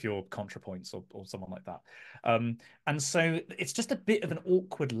 hours if you're ContraPoints or someone like that. And so it's just a bit of an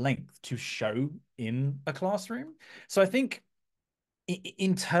awkward length to show in a classroom. So I think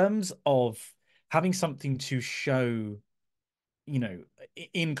in terms of having something to show, you know,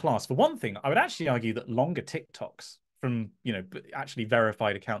 in class, for one thing, I would actually argue that longer TikToks from, you know, actually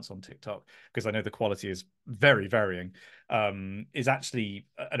verified accounts on TikTok, because I know the quality is very varying, is actually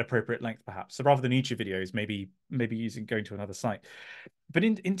an appropriate length perhaps. So rather than YouTube videos, maybe using going to another site. But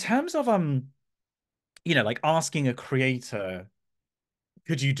in terms of you know, like asking a creator,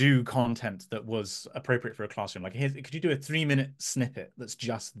 could you do content that was appropriate for a classroom? Like, here's, could you do a 3-minute snippet that's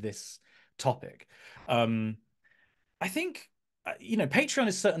just this topic? I think, you know, Patreon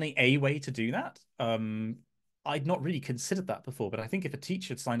is certainly a way to do that. I'd not really considered that before, but I think if a teacher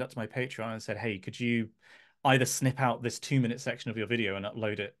had signed up to my Patreon and said, hey, could you either snip out this 2-minute section of your video and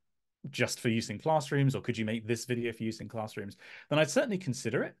upload it just for use in classrooms, or could you make this video for use in classrooms, then I'd certainly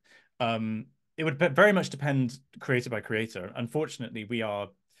consider it. It would very much depend creator by creator. Unfortunately, we are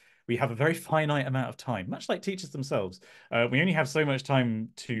we have a very finite amount of time, much like teachers themselves. We only have so much time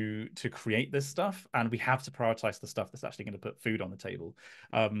to create this stuff, and we have to prioritize the stuff that's actually going to put food on the table.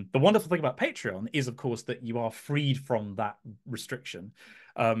 The wonderful thing about Patreon is, of course, that you are freed from that restriction.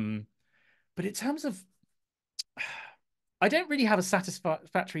 But in terms of, I don't really have a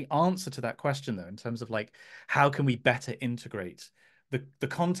satisfactory answer to that question, though, in terms of like, how can we better integrate the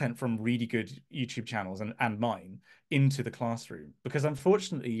content from really good YouTube channels and mine into the classroom? Because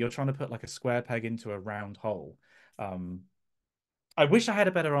unfortunately, you're trying to put like a square peg into a round hole. I wish I had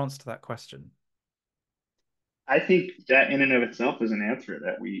a better answer to that question. I think that in and of itself is an answer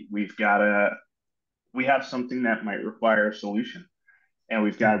that we have something that might require a solution, and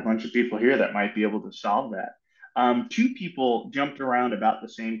we've got a bunch of people here that might be able to solve that. Two people jumped around about the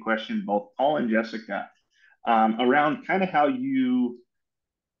same question, both Paul and Jessica, around kind of how you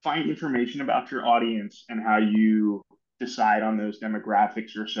find information about your audience and how you decide on those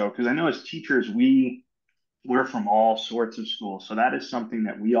demographics or so. Because I know as teachers, we're from all sorts of schools, so that is something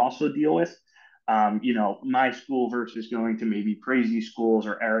that we also deal with. My school versus going to maybe crazy schools,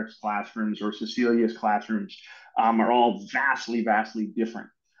 or Eric's classrooms or Cecilia's classrooms, are all vastly, vastly different.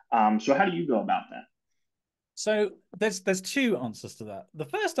 So how do you go about that? So there's two answers to that. The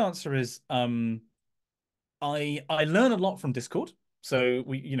first answer is I learn a lot from Discord. So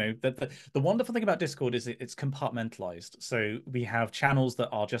the wonderful thing about Discord is it's compartmentalized. So we have channels that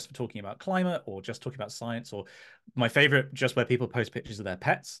are just for talking about climate or just talking about science, or my favorite, just where people post pictures of their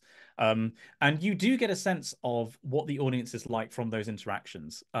pets. And you do get a sense of what the audience is like from those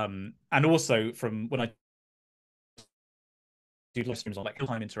interactions. And also from when I do live streams on like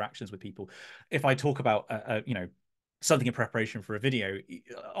real-time interactions with people. If I talk about something in preparation for a video,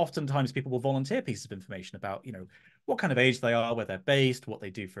 oftentimes people will volunteer pieces of information about what kind of age they are, where they're based, what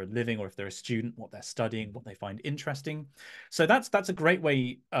they do for a living, or if they're a student, what they're studying, what they find interesting. So that's a great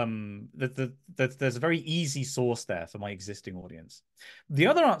way. There's a very easy source there for my existing audience. The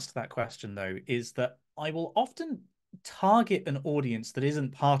other answer to that question, though, is that I will often target an audience that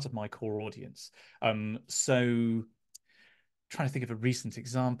isn't part of my core audience. So trying to think of a recent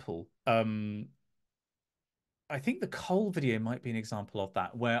example. I think the Cole video might be an example of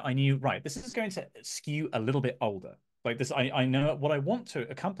that, where I knew, right, this is going to skew a little bit older. Like this, I know what I want to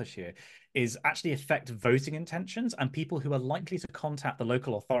accomplish here is actually affect voting intentions and people who are likely to contact the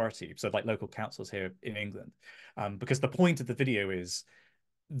local authority, so like local councils here in England. Because the point of the video is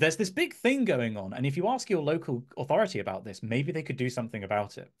there's this big thing going on, and if you ask your local authority about this, maybe they could do something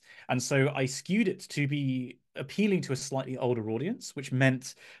about it. And so I skewed it to be appealing to a slightly older audience, which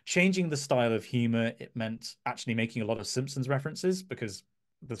meant changing the style of humor. It meant actually making a lot of Simpsons references, because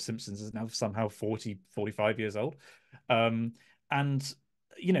the Simpsons is now somehow 45 years old. And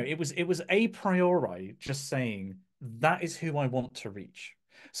it was a priori just saying that is who I want to reach.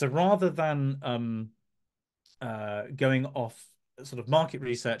 So rather than going off sort of market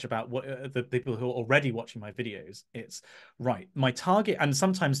research about what the people who are already watching my videos, it's right, my target. And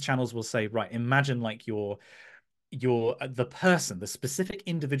sometimes channels will say, right, imagine like you're the person, the specific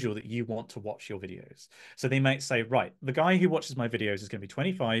individual that you want to watch your videos. So they might say, right, the guy who watches my videos is going to be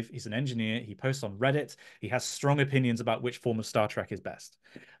 25. He's an engineer. He posts on Reddit. He has strong opinions about which form of Star Trek is best.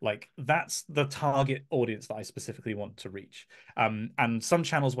 Like that's the target audience that I specifically want to reach. And some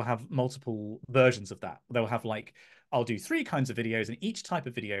channels will have multiple versions of that. They'll have like, I'll do 3 kinds of videos, and each type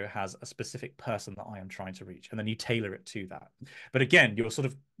of video has a specific person that I am trying to reach, and then you tailor it to that. But again,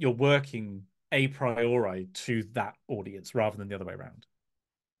 you're working a priori to that audience rather than the other way around.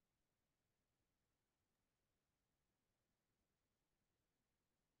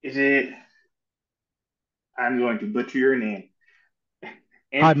 Is it? I'm going to butcher your name.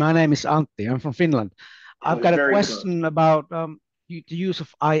 Hi, my name is Antti. I'm from Finland. I I've was got a very close. question about the use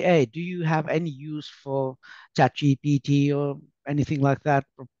of IA. Do you have any use for ChatGPT or anything like that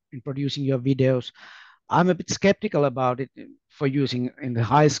in producing your videos? I'm a bit skeptical about it for using in the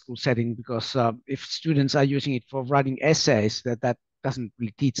high school setting, because if students are using it for writing essays, that doesn't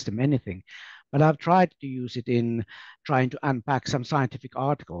really teach them anything. But I've tried to use it in trying to unpack some scientific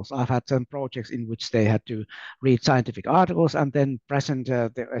articles. I've had some projects in which they had to read scientific articles and then present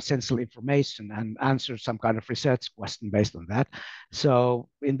the essential information and answer some kind of research question based on that. So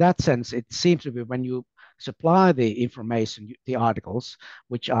in that sense, it seems to be when you supply the information, the articles,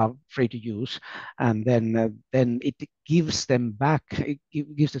 which are free to use, and then it gives them back, it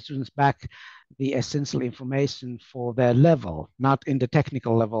gives the students back the essential information for their level, not in the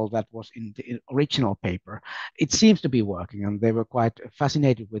technical level that was in the original paper. It seems to be working, and they were quite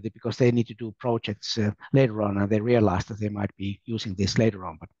fascinated with it because they need to do projects later on, and they realized that they might be using this later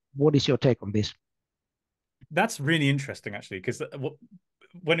on. But what is your take on this? That's really interesting, actually, because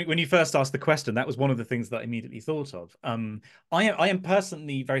when you first asked the question, that was one of the things that I immediately thought of. I am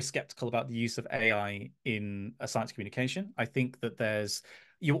personally very skeptical about the use of AI in science communication. I think that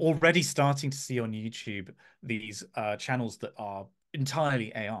you're already starting to see on YouTube these channels that are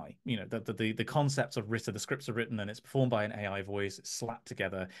entirely AI. You know, the concepts are written, the scripts are written, and it's performed by an AI voice. It's slapped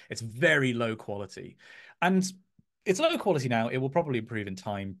together. It's very low quality, and it's low quality now. It will probably improve in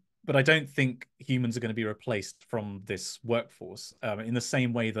time, but I don't think humans are going to be replaced from this workforce in the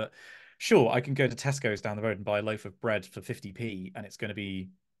same way that, sure, I can go to Tesco's down the road and buy a loaf of bread for 50p and it's going to be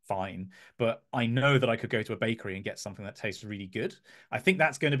fine. But I know that I could go to a bakery and get something that tastes really good. I think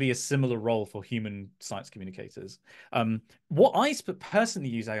that's going to be a similar role for human science communicators. What I personally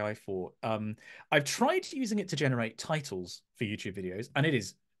use AI for, I've tried using it to generate titles for YouTube videos, and it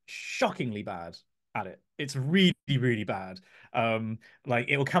is shockingly bad at it. It's really, really bad. Like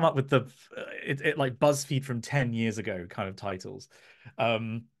it will come up with it like BuzzFeed from 10 years ago kind of titles.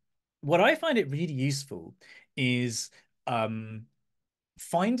 What I find it really useful is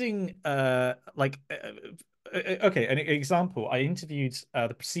finding okay, an example. I interviewed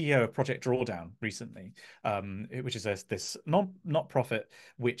the CEO of Project Drawdown recently, which is this not profit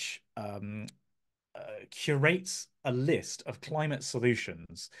which curates a list of climate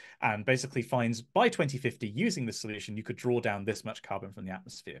solutions and basically finds by 2050, using this solution, you could draw down this much carbon from the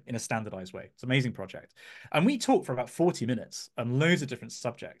atmosphere in a standardized way. It's an amazing project. And we talked for about 40 minutes on loads of different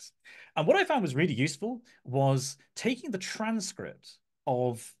subjects. And what I found was really useful was taking the transcript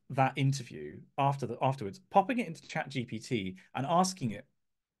of that interview afterwards, popping it into ChatGPT and asking it,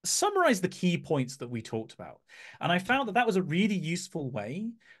 summarize the key points that we talked about. And I found that was a really useful way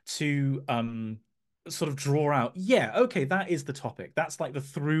to sort of draw out, yeah, okay, that is the topic. That's like the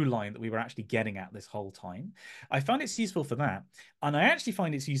through line that we were actually getting at this whole time. I found it's useful for that. And I actually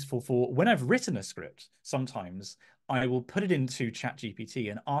find it's useful for when I've written a script, sometimes I will put it into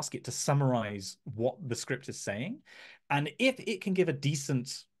ChatGPT and ask it to summarize what the script is saying. And if it can give a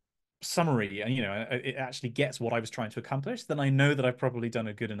decent summary and, you know, it actually gets what I was trying to accomplish, then I know that I've probably done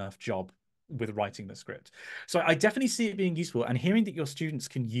a good enough job with writing the script. So I definitely see it being useful, and hearing that your students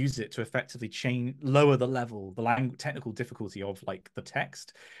can use it to effectively lower the level, the technical difficulty of like the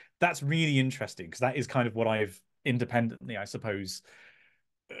text, that's really interesting, because that is kind of what I've independently, I suppose,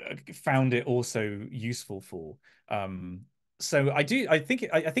 found it also useful for. So I think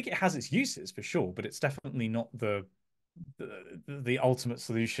it has its uses for sure, but it's definitely not the ultimate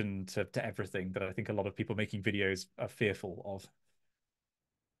solution to everything that I think a lot of people making videos are fearful of.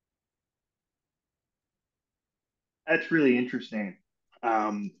 That's really interesting.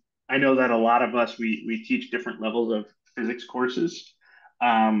 I know that a lot of us we teach different levels of physics courses,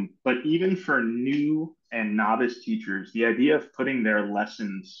 but even for new and novice teachers, the idea of putting their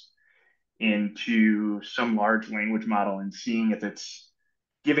lessons into some large language model and seeing if it's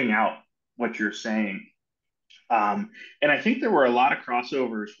giving out what you're saying. And I think there were a lot of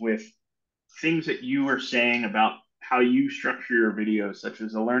crossovers with things that you were saying about how you structure your videos, such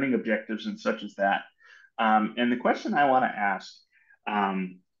as the learning objectives and such as that. And the question I want to ask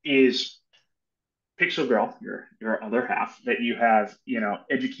is Pixel Girl, your other half, that you have,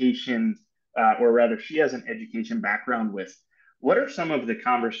 education, or rather, she has an education background with. What are some of the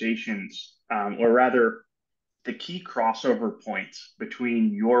conversations, or rather, the key crossover points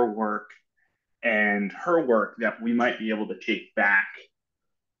between your work and her work that we might be able to take back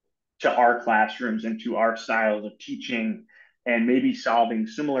to our classrooms and to our styles of teaching, and maybe solving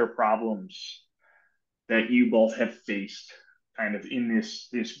similar problems that you both have faced kind of in this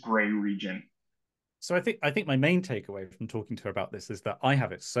gray region? So I think my main takeaway from talking to her about this is that I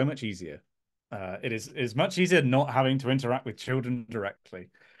have it so much easier. It is much easier not having to interact with children directly.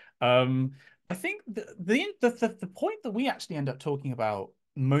 Um, I think the point that we actually end up talking about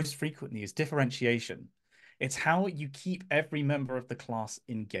most frequently is differentiation. It's how you keep every member of the class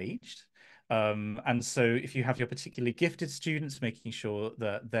engaged. And so if you have your particularly gifted students, making sure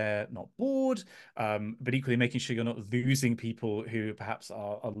that they're not bored, but equally making sure you're not losing people who perhaps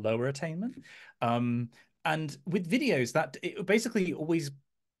are lower attainment. And with videos, that it basically always,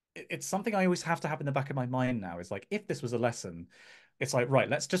 it's something I always have to have in the back of my mind now, is like, if this was a lesson, it's like, right,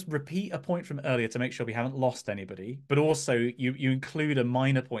 let's just repeat a point from earlier to make sure we haven't lost anybody, but also you include a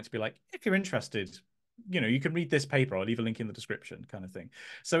minor point to be like, if you're interested, you can read this paper, I'll leave a link in the description, kind of thing.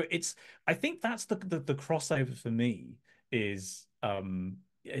 So I think that's the crossover for me, is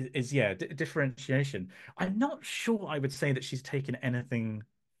yeah, differentiation. I'm not sure I would say that she's taken anything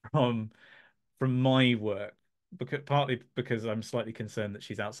from my work, because partly because I'm slightly concerned that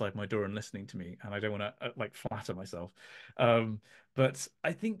she's outside my door and listening to me, and I don't want to like flatter myself. But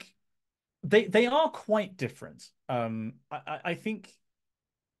I think they are quite different. I think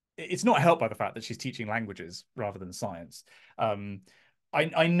it's not helped by the fact that she's teaching languages rather than science.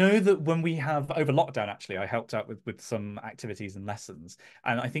 I know that when we have over lockdown, actually, I helped out with some activities and lessons,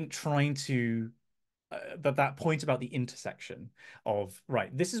 and I think trying to that point about the intersection of,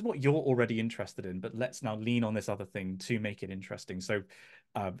 right, this is what you're already interested in, but let's now lean on this other thing to make it interesting. So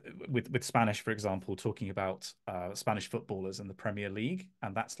with Spanish, for example, talking about Spanish footballers in the Premier League,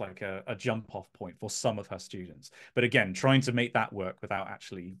 and that's like a jump off point for some of her students. But again, trying to make that work without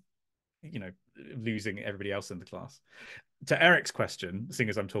actually, losing everybody else in the class. To Eric's question, seeing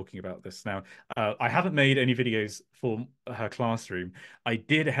as I'm talking about this now, I haven't made any videos for her classroom. I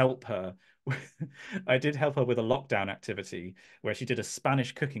did help her. I did help her with a lockdown activity where she did a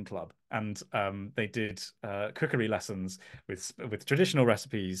Spanish cooking club, and they did cookery lessons with traditional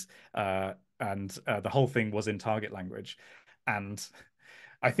recipes, and the whole thing was in target language. And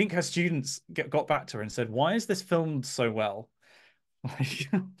I think her students got back to her and said, "Why is this filmed so well?"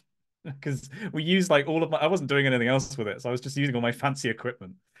 Because we used like all of my, I wasn't doing anything else with it, so I was just using all my fancy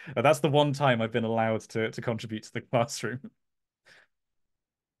equipment. And that's the one time I've been allowed to contribute to the classroom.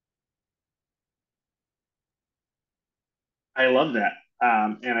 I love that.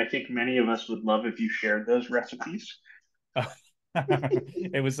 And I think many of us would love if you shared those recipes.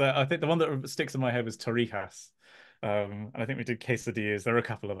 It was, I think the one that sticks in my head was torrijas. And I think we did quesadillas. There are a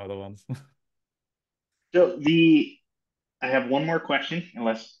couple of other ones. So I have one more question,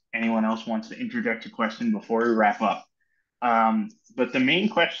 unless anyone else wants to interject a question before we wrap up. But the main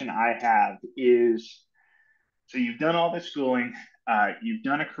question I have is, so you've done all this schooling, you've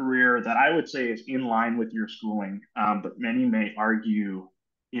done a career that I would say is in line with your schooling, but many may argue,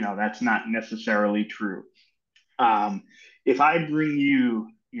 that's not necessarily true. Um, if I bring you,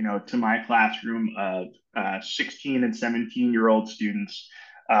 to my classroom of 16 and 17-year-old students,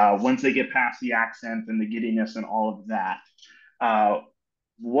 once they get past the accent and the giddiness and all of that, uh,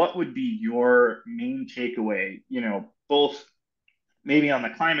 what would be your main takeaway, both maybe on the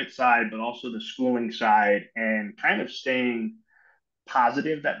climate side, but also the schooling side, and kind of staying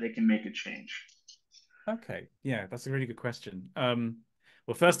positive that they can make a change? Okay, yeah, that's a really good question.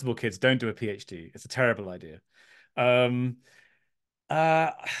 Well, first of all, kids, don't do a PhD. It's a terrible idea. Um,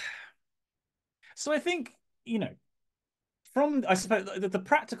 uh, so I think, from, I suppose, the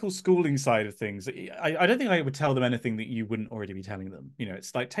practical schooling side of things, I don't think I would tell them anything that you wouldn't already be telling them.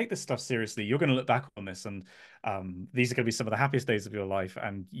 It's like, take this stuff seriously. You're going to look back on this, and these are going to be some of the happiest days of your life.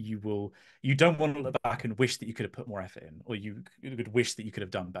 And you don't want to look back and wish that you could have put more effort in, or you could wish that you could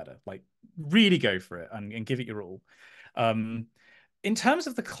have done better. Like, really go for it and give it your all. Um, in terms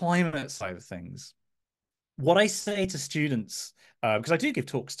of the climate side of things, what I say to students, because I do give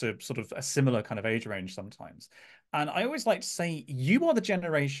talks to sort of a similar kind of age range sometimes, and I always like to say, you are the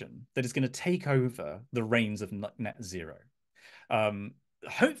generation that is going to take over the reins of net zero. Um,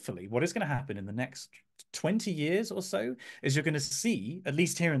 Hopefully, what is going to happen in the next 20 years or so is you're going to see, at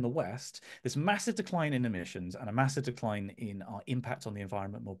least here in the West, this massive decline in emissions and a massive decline in our impact on the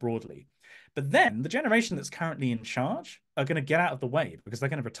environment more broadly. But then the generation that's currently in charge are going to get out of the way because they're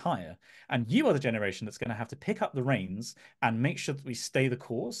going to retire. And you are the generation that's going to have to pick up the reins and make sure that we stay the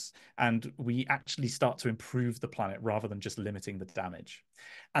course and we actually start to improve the planet rather than just limiting the damage.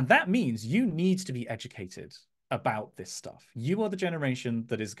 And that means you need to be educated about this stuff. You are the generation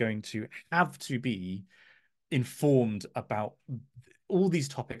that is going to have to be informed about all these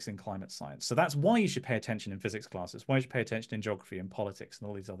topics in climate science. So that's why you should pay attention in physics classes, why you should pay attention in geography and politics and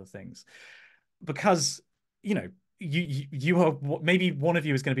all these other things. Because, you are, maybe one of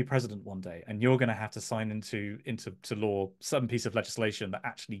you is going to be president one day, and you're going to have to sign into law some piece of legislation that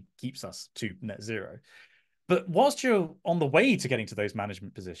actually keeps us to net zero. But whilst you're on the way to getting to those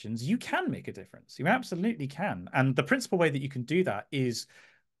management positions, you can make a difference. You absolutely can. And the principal way that you can do that is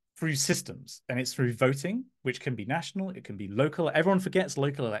through systems, and it's through voting, which can be national, it can be local. Everyone forgets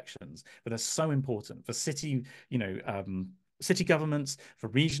local elections, but they're so important for city governments, for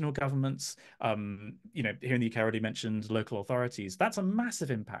regional governments. Here in the UK, I already mentioned local authorities. That's a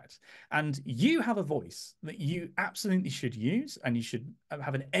massive impact, and you have a voice that you absolutely should use, and you should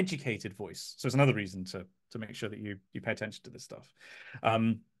have an educated voice. So it's another reason to make sure that you pay attention to this stuff.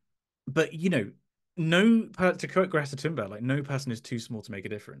 But no, to quote Greta Thunberg, like, no person is too small to make a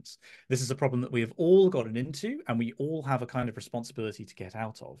difference. This is a problem that we have all gotten into, and we all have a kind of responsibility to get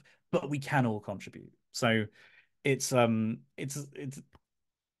out of, but we can all contribute. So it's there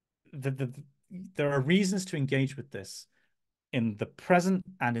are reasons to engage with this in the present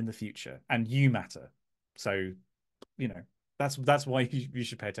and in the future, and you matter. So that's why you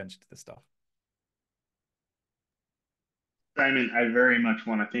should pay attention to this stuff. Simon, I very much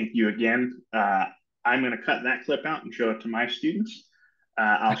want to thank you again. I'm going to cut that clip out and show it to my students.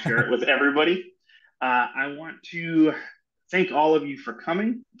 I'll share it with everybody. I want to thank all of you for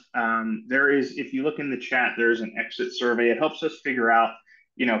coming. There is, if you look in the chat, there's an exit survey. It helps us figure out,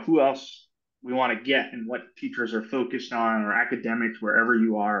 who else we want to get and what teachers are focused on, or academics, wherever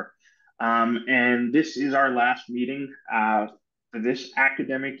you are. And this is our last meeting for this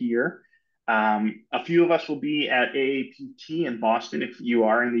academic year. A few of us will be at AAPT in Boston. If you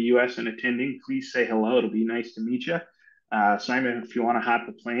are in the US and attending, please say hello. It'll be nice to meet you. Simon, if you want to hop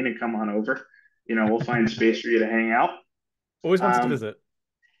the plane and come on over, we'll find space for you to hang out. Always wanted to visit.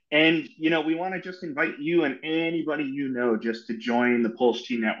 And, we want to just invite you and anybody just to join the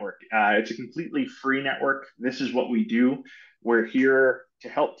PoLS-T network. It's a completely free network. This is what we do. We're here to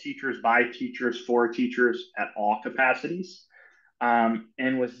help teachers, by teachers, for teachers at all capacities.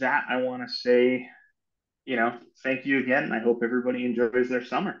 And with that, I want to say, thank you again. I hope everybody enjoys their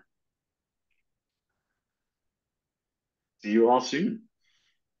summer. See you all soon.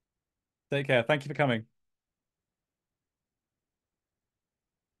 Take care. Thank you for coming.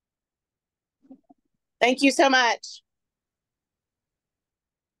 Thank you so much.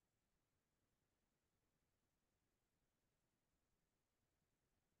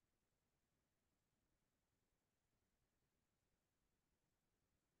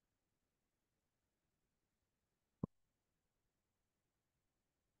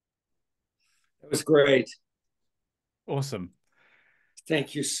 It was great. Awesome.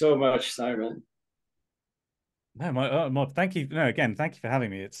 Thank you so much, Simon. No, thank you. No, again, thank you for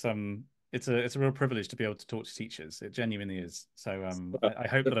having me. It's a real privilege to be able to talk to teachers. It genuinely is. So I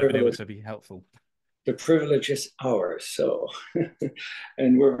hope that I've been able to be helpful. The privilege is ours. So,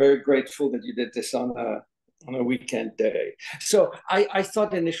 and we're very grateful that you did this on a weekend day. So I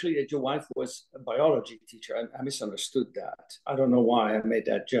thought initially that your wife was a biology teacher. I misunderstood that. I don't know why I made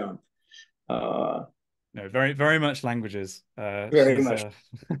that jump. No, very, very much languages. Very much.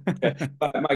 My